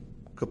to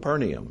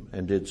Capernaum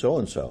and did so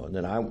and so,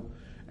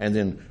 and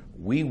then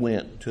we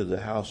went to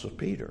the house of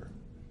Peter."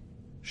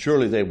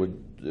 Surely there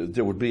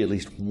would be at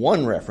least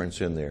one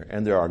reference in there,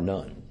 and there are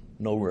none.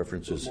 No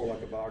references. It's more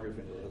like a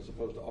biography as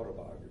opposed to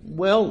autobiography.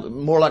 Well,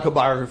 more like a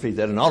biography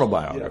than an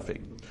autobiography.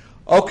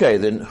 Yeah. Okay,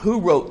 then who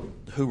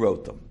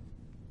wrote them?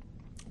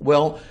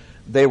 Well,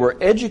 they were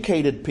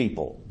educated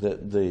people.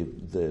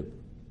 The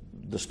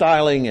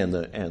styling and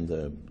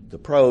the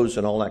prose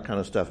and all that kind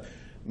of stuff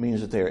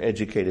means that they are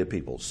educated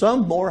people.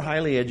 Some more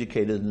highly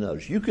educated than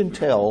others. You can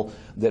tell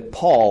that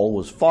Paul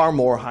was far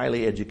more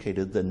highly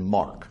educated than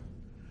Mark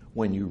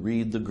when you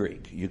read the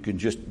Greek. You can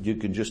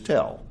just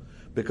tell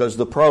because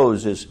the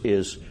prose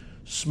is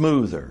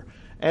smoother,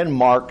 and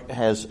Mark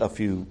has a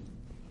few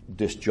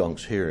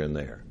disjuncts here and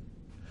there.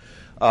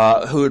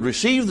 Who had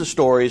received the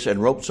stories and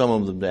wrote some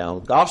of them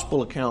down.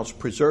 Gospel accounts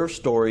preserve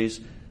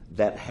stories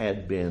that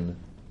had been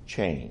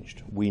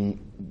changed. We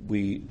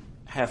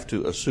have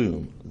to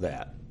assume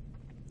that.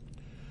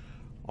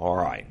 All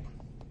right.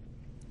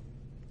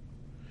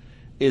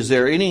 Is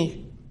there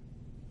any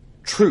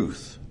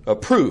proof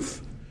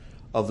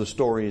of the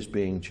stories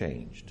being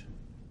changed?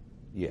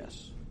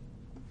 Yes.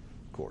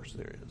 Of course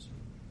there is.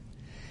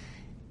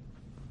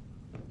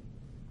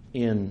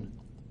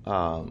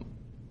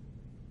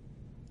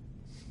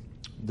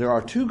 There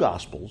are two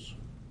Gospels.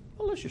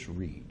 Well, let's just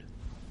read.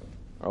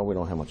 Oh, we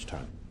don't have much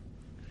time.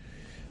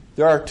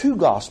 There are two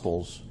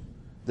Gospels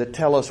that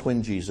tell us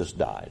when Jesus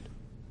died.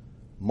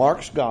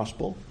 Mark's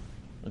Gospel,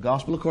 the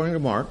Gospel according to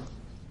Mark,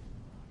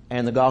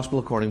 and the Gospel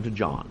according to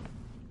John.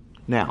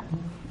 Now,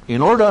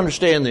 in order to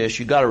understand this,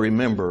 you got to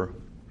remember,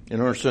 in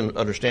order to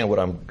understand what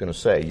I'm going to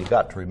say, you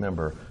got to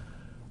remember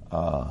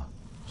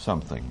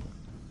something.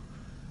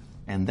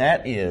 And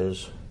that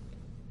is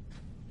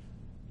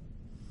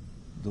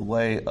the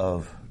way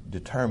of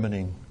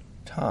determining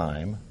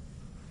time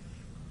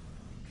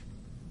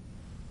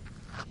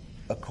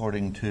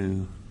according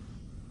to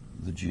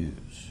the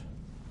Jews.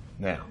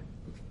 Now,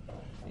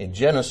 in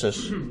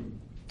Genesis,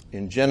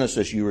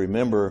 you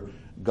remember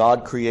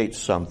God creates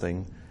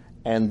something,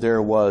 and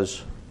there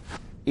was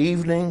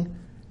evening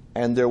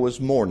and there was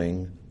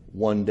morning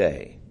one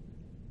day.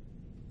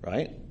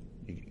 Right?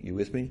 You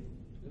with me?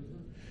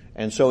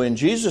 And so in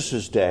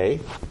Jesus' day,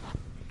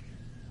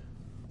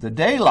 the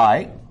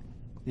daylight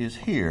is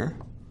here,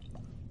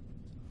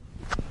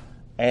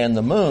 and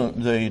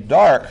the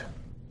dark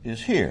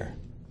is here.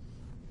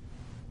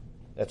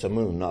 That's a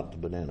moon, not the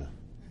banana.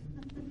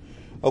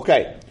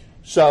 Okay,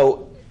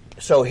 so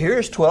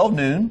here's 12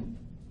 noon.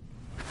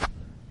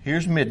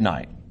 Here's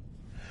midnight.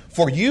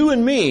 For you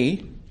and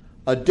me,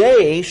 a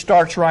day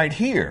starts right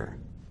here.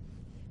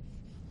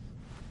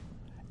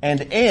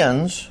 and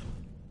ends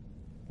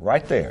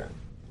right there.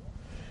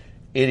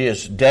 It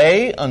is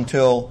day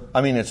until,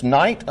 it's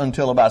night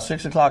until about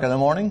 6 o'clock in the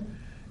morning.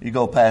 You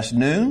go past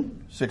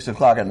noon, 6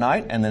 o'clock at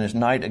night, and then it's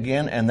night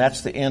again, and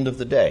that's the end of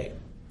the day.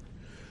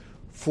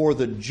 For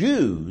the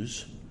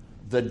Jews,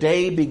 the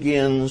day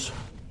begins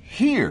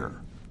here.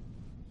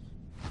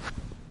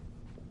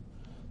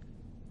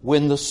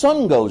 When the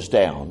sun goes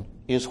down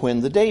is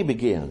when the day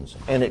begins,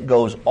 and it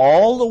goes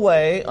all the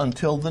way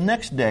until the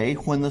next day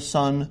when the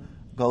sun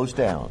goes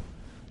down.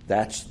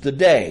 That's the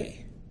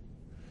day.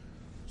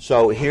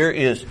 So here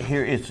it's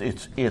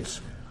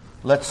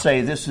let's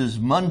say this is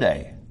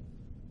Monday.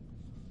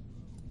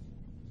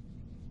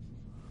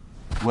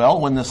 Well,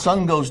 when the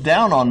sun goes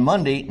down on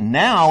Monday,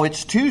 now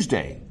it's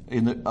Tuesday,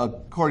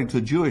 according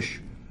to Jewish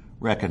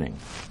reckoning.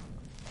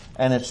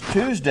 And it's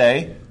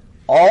Tuesday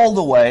all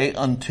the way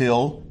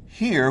until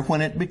here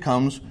when it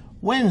becomes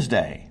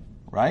Wednesday,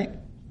 right?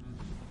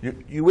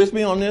 You with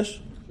me on this?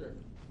 Sure.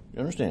 You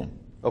understand?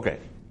 Okay.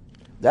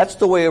 That's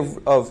the way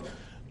of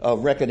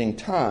reckoning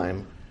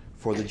time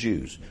for the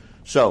Jews.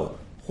 So,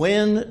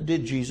 when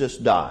did Jesus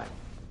die?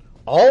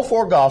 All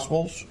four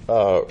Gospels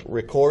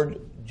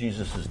record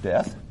Jesus'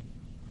 death.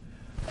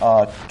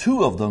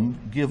 Two of them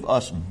give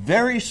us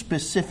very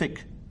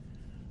specific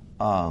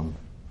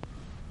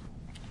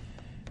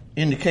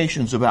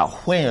indications about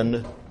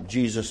when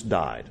Jesus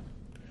died.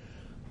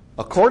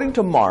 According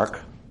to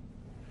Mark,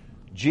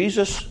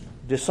 Jesus'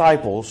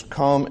 disciples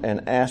come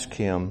and ask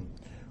him,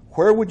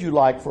 "Where would you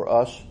like for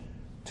us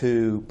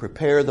to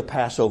prepare the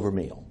Passover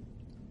meal?"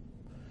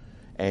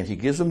 And he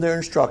gives them their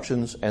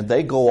instructions, and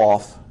they go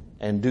off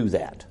and do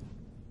that.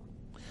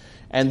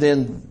 And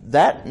then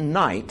that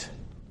night,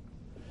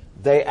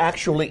 they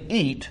actually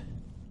eat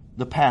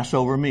the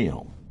Passover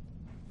meal.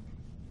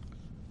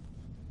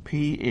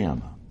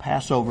 PM,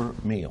 Passover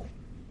meal.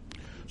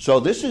 So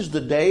this is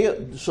the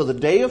day. So the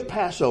day of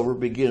Passover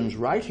begins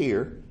right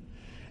here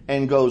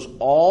and goes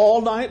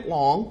all night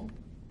long,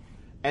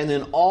 and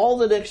then all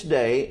the next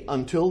day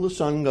until the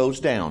sun goes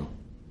down.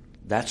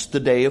 That's the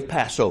day of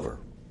Passover.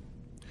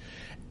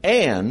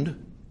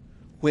 And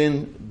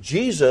when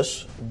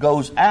Jesus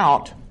goes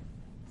out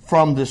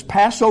from this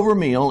Passover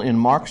meal in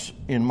Mark's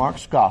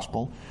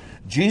Gospel,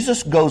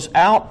 Jesus goes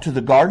out to the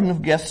Garden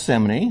of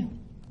Gethsemane,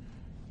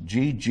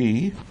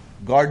 GG,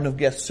 Garden of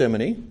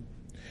Gethsemane.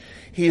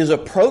 He is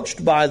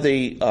approached by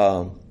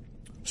the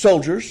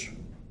soldiers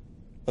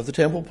of the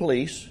temple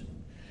police,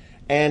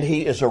 and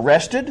he is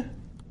arrested.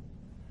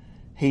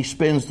 He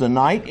spends the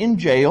night in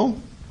jail.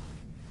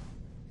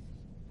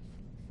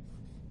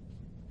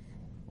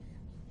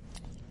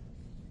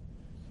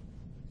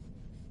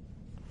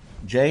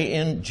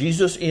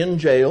 Jesus in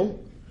jail.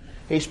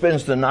 He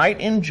spends the night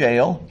in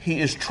jail. He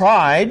is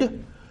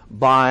tried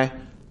by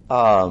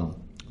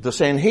the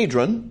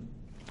Sanhedrin.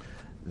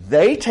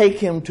 They take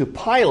him to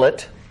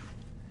Pilate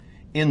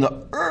in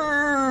the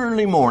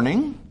early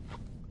morning.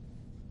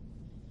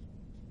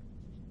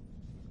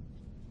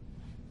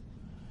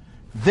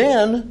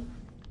 Then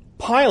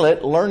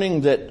Pilate,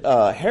 learning that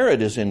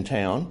Herod is in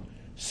town,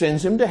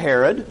 sends him to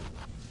Herod,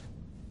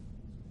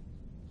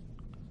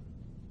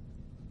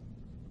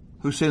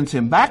 who sends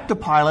him back to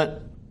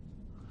Pilate,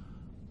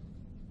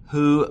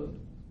 who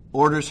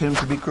orders him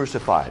to be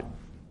crucified.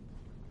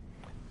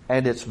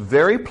 And it's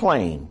very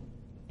plain.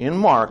 In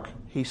Mark,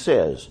 he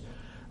says,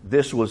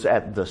 this was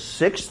at the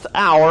 6th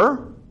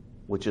hour,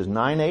 which is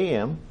 9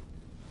 a.m.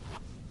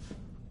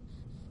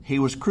 He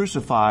was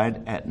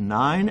crucified at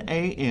 9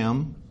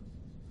 a.m.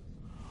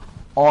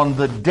 on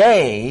the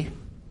day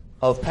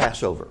of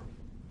Passover.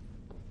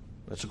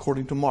 That's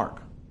according to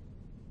Mark.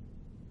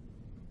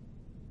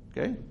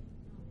 Okay?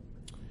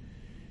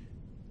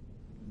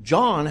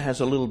 John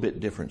has a little bit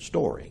different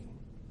story.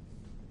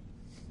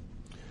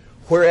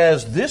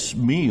 Whereas this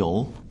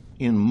meal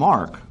in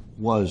Mark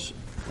was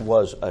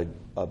a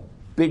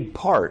big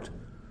part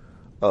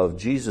of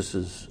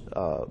Jesus'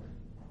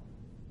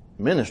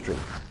 ministry.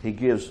 He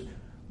gives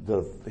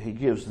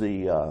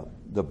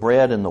the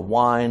bread and the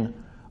wine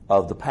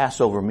of the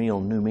Passover meal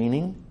new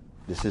meaning.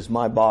 This is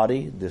my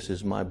body. This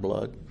is my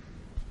blood.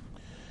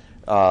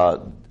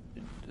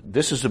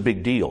 This is a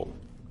big deal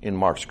in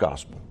Mark's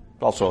gospel.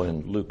 Also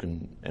in Luke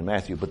and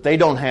Matthew, but they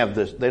don't have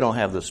this. They don't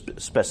have the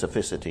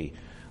specificity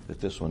that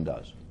this one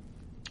does.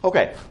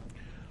 Okay,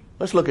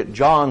 let's look at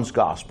John's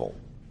gospel.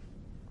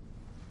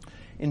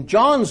 In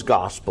John's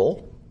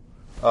gospel,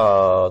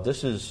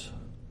 this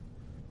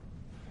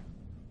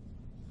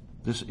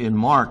in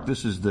Mark.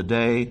 This is the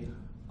day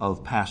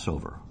of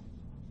Passover.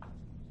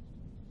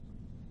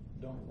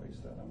 Don't erase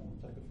that. I want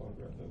to take a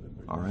photograph of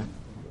it. All right.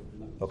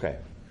 Okay,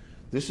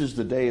 this is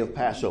the day of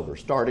Passover,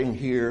 starting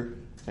here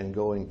and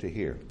going to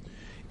here.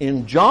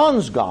 In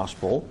John's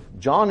gospel,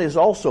 John is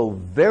also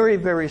very,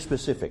 very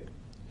specific.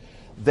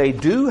 They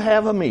do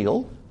have a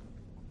meal.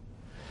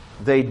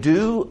 They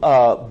do,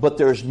 but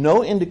there's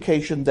no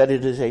indication that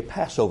it is a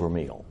Passover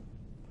meal.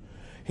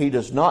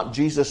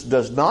 Jesus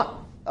does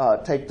not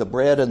take the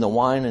bread and the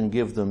wine and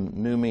give them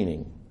new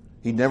meaning.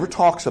 He never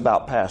talks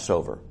about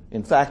Passover.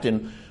 In fact,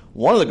 in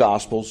one of the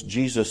Gospels,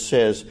 Jesus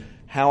says,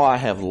 how I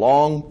have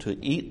longed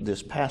to eat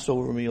this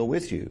Passover meal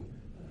with you.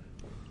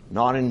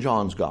 Not in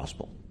John's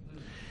Gospel.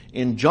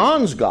 In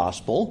John's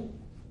Gospel,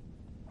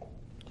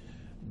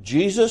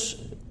 Jesus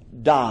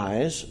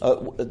dies.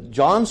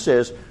 John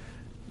says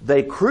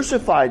they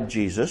crucified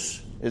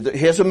Jesus. He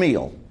has a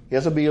meal.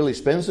 He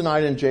spends the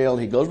night in jail.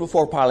 He goes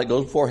before Pilate,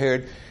 goes before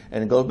Herod,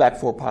 and goes back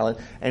before Pilate.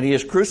 And he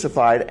is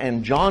crucified.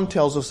 And John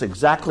tells us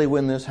exactly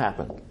when this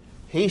happened.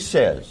 He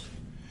says,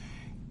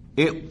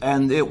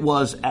 it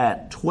was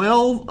at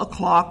 12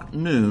 o'clock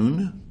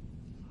noon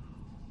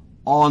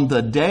on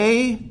the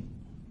day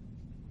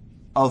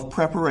of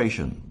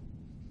preparation.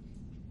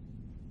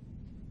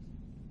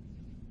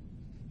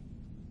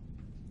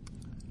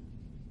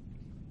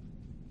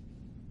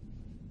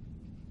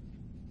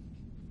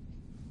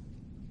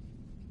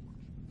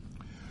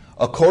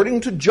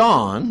 According to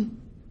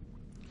John,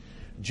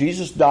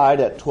 Jesus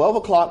died at 12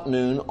 o'clock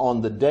noon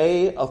on the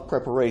day of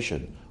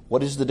preparation.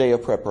 What is the day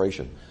of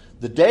preparation?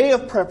 The day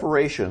of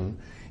preparation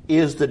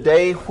is the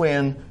day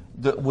when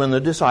the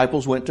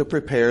disciples went to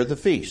prepare the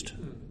feast.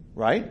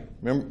 Right?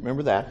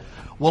 Remember that?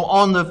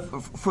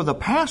 Well, for the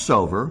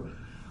Passover,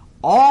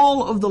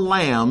 all of the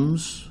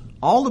lambs,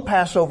 all the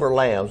Passover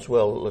lambs,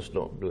 well, let's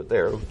don't do it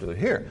there, let's do it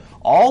here.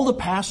 All the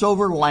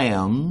Passover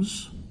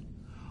lambs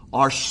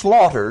are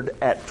slaughtered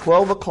at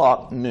 12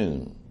 o'clock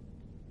noon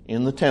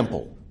in the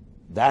temple.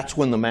 That's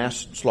when the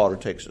mass slaughter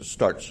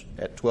starts,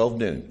 at 12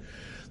 noon.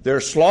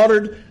 They're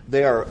slaughtered,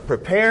 they are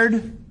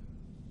prepared,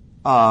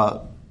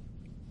 the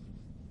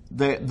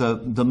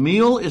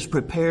meal is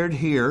prepared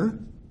here,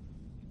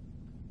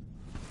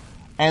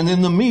 and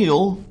then the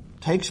meal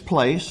takes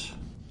place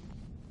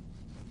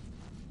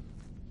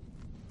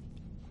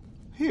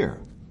here.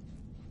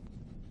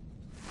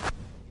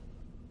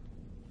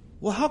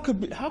 Well, how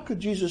could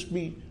Jesus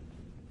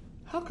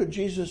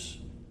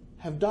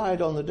have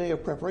died on the day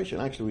of preparation?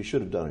 Actually, we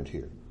should have done it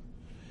here.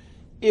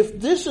 If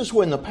this is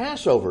when the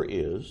Passover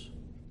is,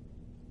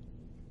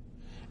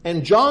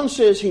 and John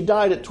says he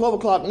died at 12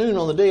 o'clock noon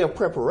on the day of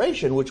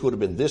preparation, which would have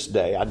been this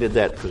day. I did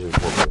that because it was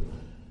important.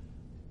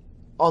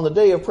 On the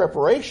day of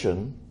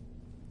preparation,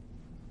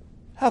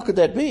 how could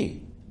that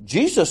be?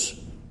 Jesus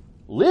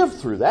lived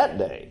through that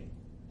day.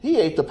 He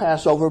ate the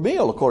Passover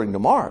meal, according to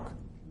Mark.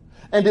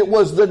 And it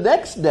was the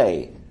next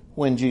day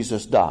when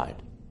Jesus died.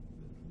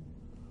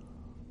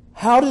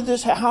 How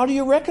do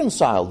you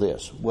reconcile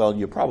this? Well,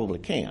 you probably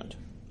can't.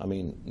 I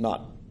mean,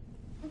 not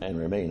and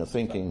remain a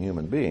thinking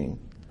human being.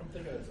 I'm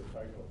thinking it's a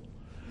typo.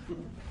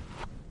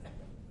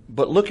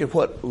 But look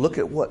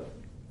at what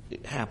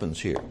happens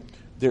here.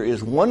 There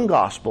is one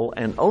gospel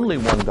and only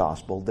one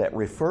gospel that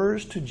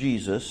refers to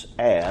Jesus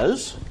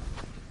as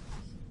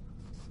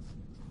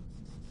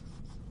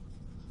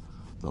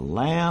the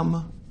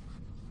Lamb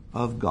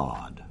of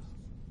God.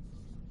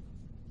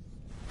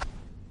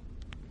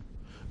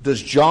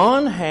 Does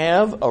John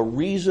have a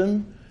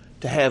reason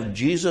to have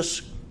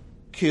Jesus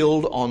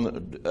killed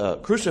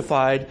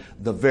crucified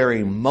the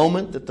very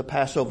moment that the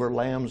Passover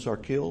lambs are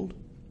killed?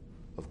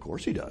 Of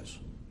course he does.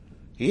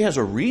 He has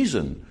a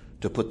reason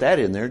to put that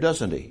in there,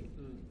 doesn't he?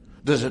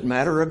 Does it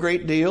matter a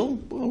great deal?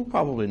 Well,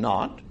 probably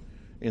not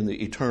in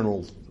the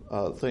eternal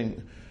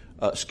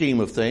scheme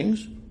of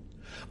things.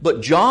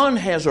 But John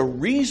has a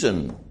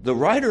reason. The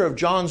writer of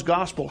John's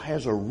gospel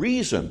has a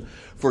reason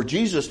for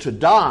Jesus to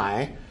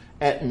die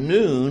at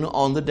noon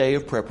on the day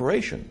of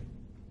preparation.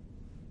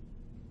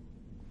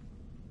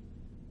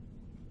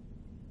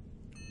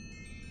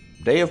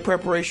 Day of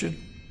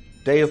preparation,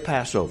 day of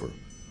Passover.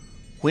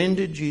 When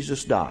did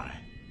Jesus die?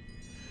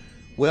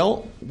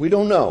 Well, we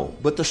don't know.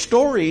 But the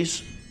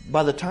stories,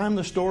 by the time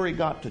the story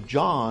got to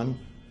John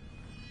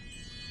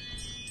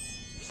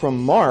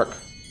from Mark,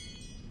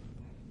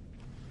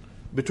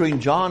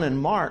 between John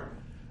and Mark,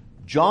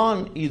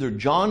 either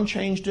John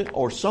changed it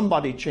or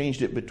somebody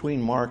changed it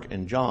between Mark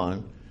and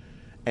John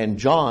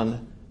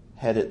John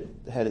had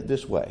it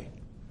this way.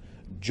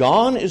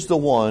 John is the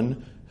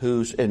one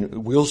who's,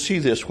 and we'll see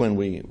this when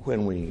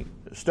we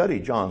study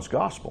John's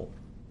gospel.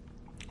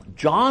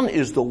 John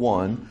is the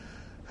one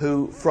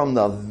who, from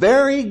the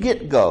very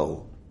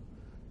get-go,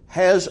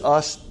 has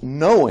us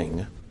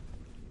knowing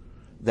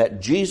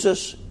that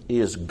Jesus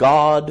is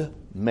God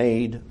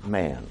made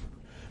man.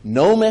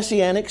 No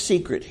messianic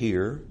secret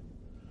here.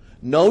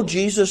 No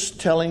Jesus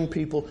telling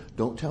people,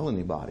 don't tell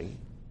anybody.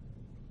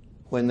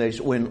 When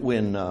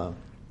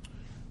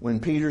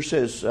Peter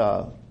says,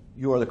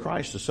 you are the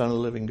Christ, the Son of the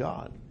living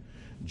God,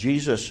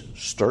 Jesus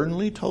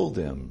sternly told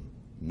them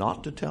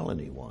not to tell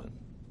anyone.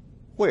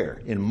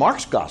 Where? In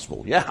Mark's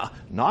gospel. Yeah,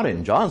 not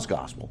in John's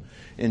gospel.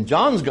 In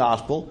John's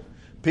gospel,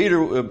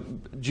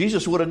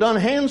 Jesus would have done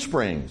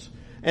handsprings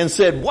and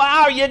said,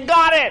 wow, you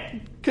got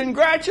it!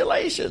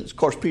 Congratulations! Of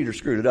course, Peter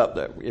screwed it up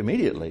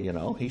immediately, you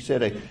know. He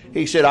said,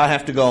 I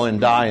have to go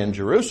and die in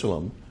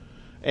Jerusalem.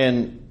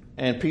 And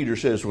Peter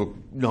says, well,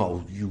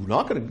 no, you're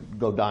not going to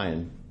go die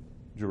in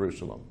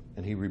Jerusalem.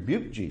 And he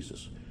rebuked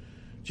Jesus.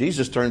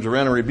 Jesus turns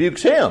around and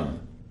rebukes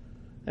him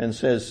and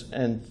says,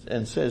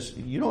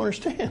 you don't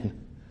understand.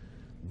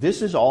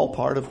 This is all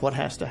part of what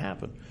has to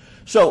happen.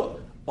 So,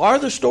 are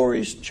the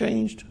stories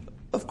changed?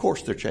 Of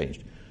course they're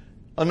changed.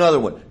 Another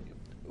one.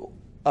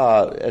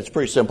 It's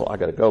pretty simple. I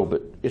got to go,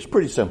 but it's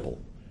pretty simple.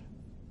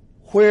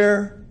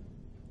 Where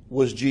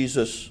was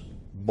Jesus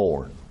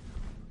born?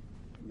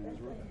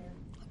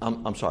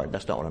 I'm sorry,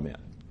 that's not what I meant.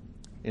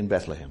 In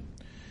Bethlehem.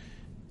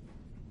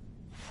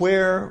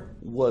 Where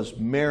was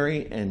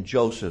Mary and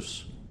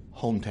Joseph's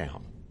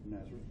hometown?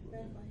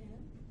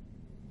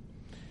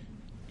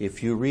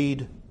 If you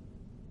read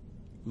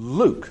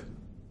Luke,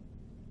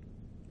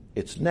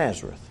 it's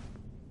Nazareth.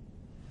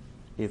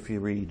 If you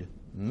read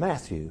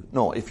Matthew,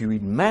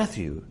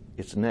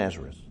 it's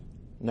Nazareth.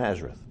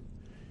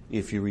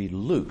 If you read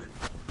Luke,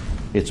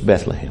 it's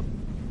Bethlehem.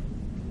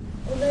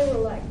 Well, they were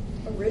like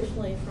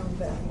originally from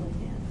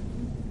Bethlehem,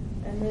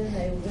 and then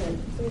they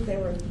went. They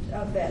were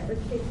of that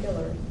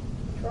particular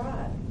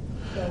tribe.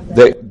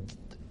 So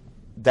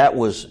that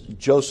was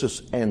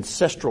Joseph's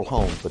ancestral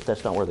home, but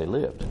that's not where they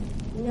lived.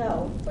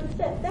 No, but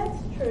that's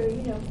true.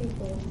 You know,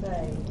 people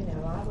say,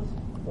 I was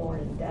born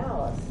in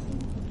Dallas,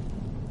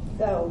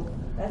 so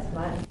that's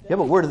my. Yeah,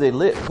 but where do they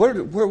live? Where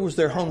was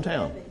their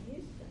hometown? I live in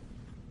Houston,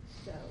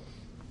 so.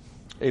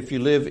 If you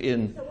live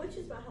in. So which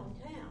is my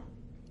hometown?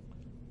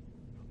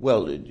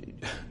 Well,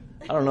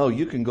 I don't know.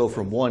 You can go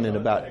from one in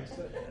about.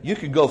 You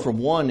could go from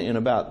one in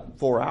about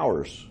 4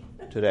 hours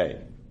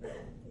today.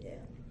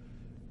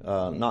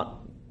 Yeah. Not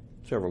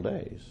several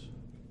days.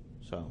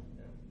 So.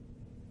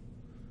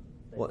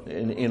 Well,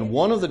 in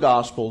one of the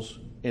Gospels,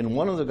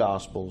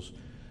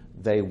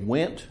 they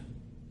went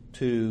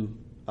to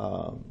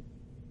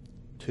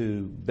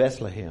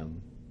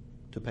Bethlehem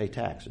to pay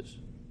taxes.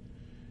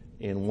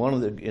 In one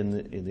of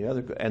the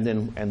other, and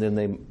then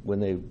they, when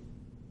they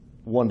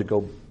wanted to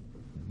go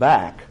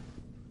back,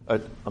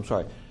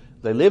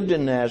 they lived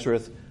in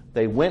Nazareth.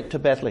 They went to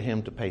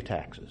Bethlehem to pay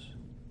taxes.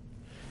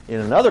 In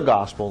another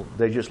Gospel,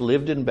 they just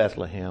lived in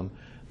Bethlehem.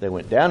 They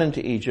went down into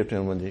Egypt,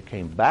 and when they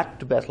came back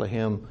to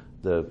Bethlehem,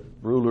 the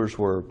rulers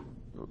were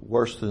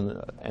worse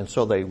than, and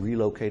so they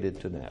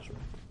relocated to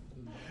Nazareth.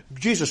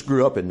 Jesus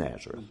grew up in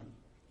Nazareth.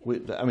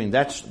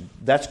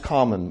 That's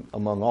common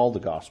among all the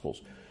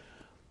Gospels.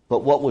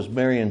 But what was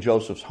Mary and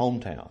Joseph's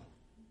hometown?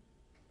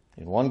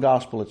 In one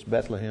Gospel, it's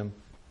Bethlehem.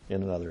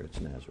 In another, it's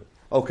Nazareth.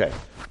 Okay,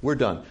 we're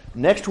done.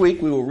 Next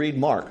week, we will read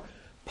Mark.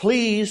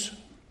 Please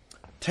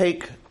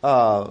take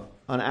an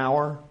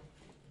hour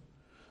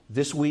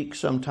this week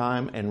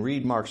sometime and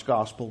read Mark's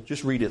Gospel.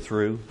 Just read it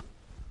through.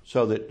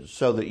 So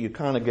that you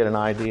kind of get an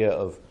idea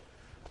of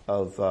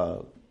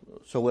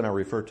so when I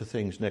refer to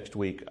things next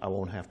week, I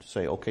won't have to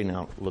say, okay,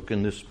 now look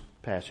in this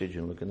passage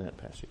and look in that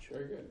passage.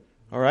 Very good.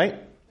 All right?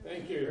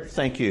 Thank you.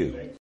 Thank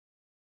you.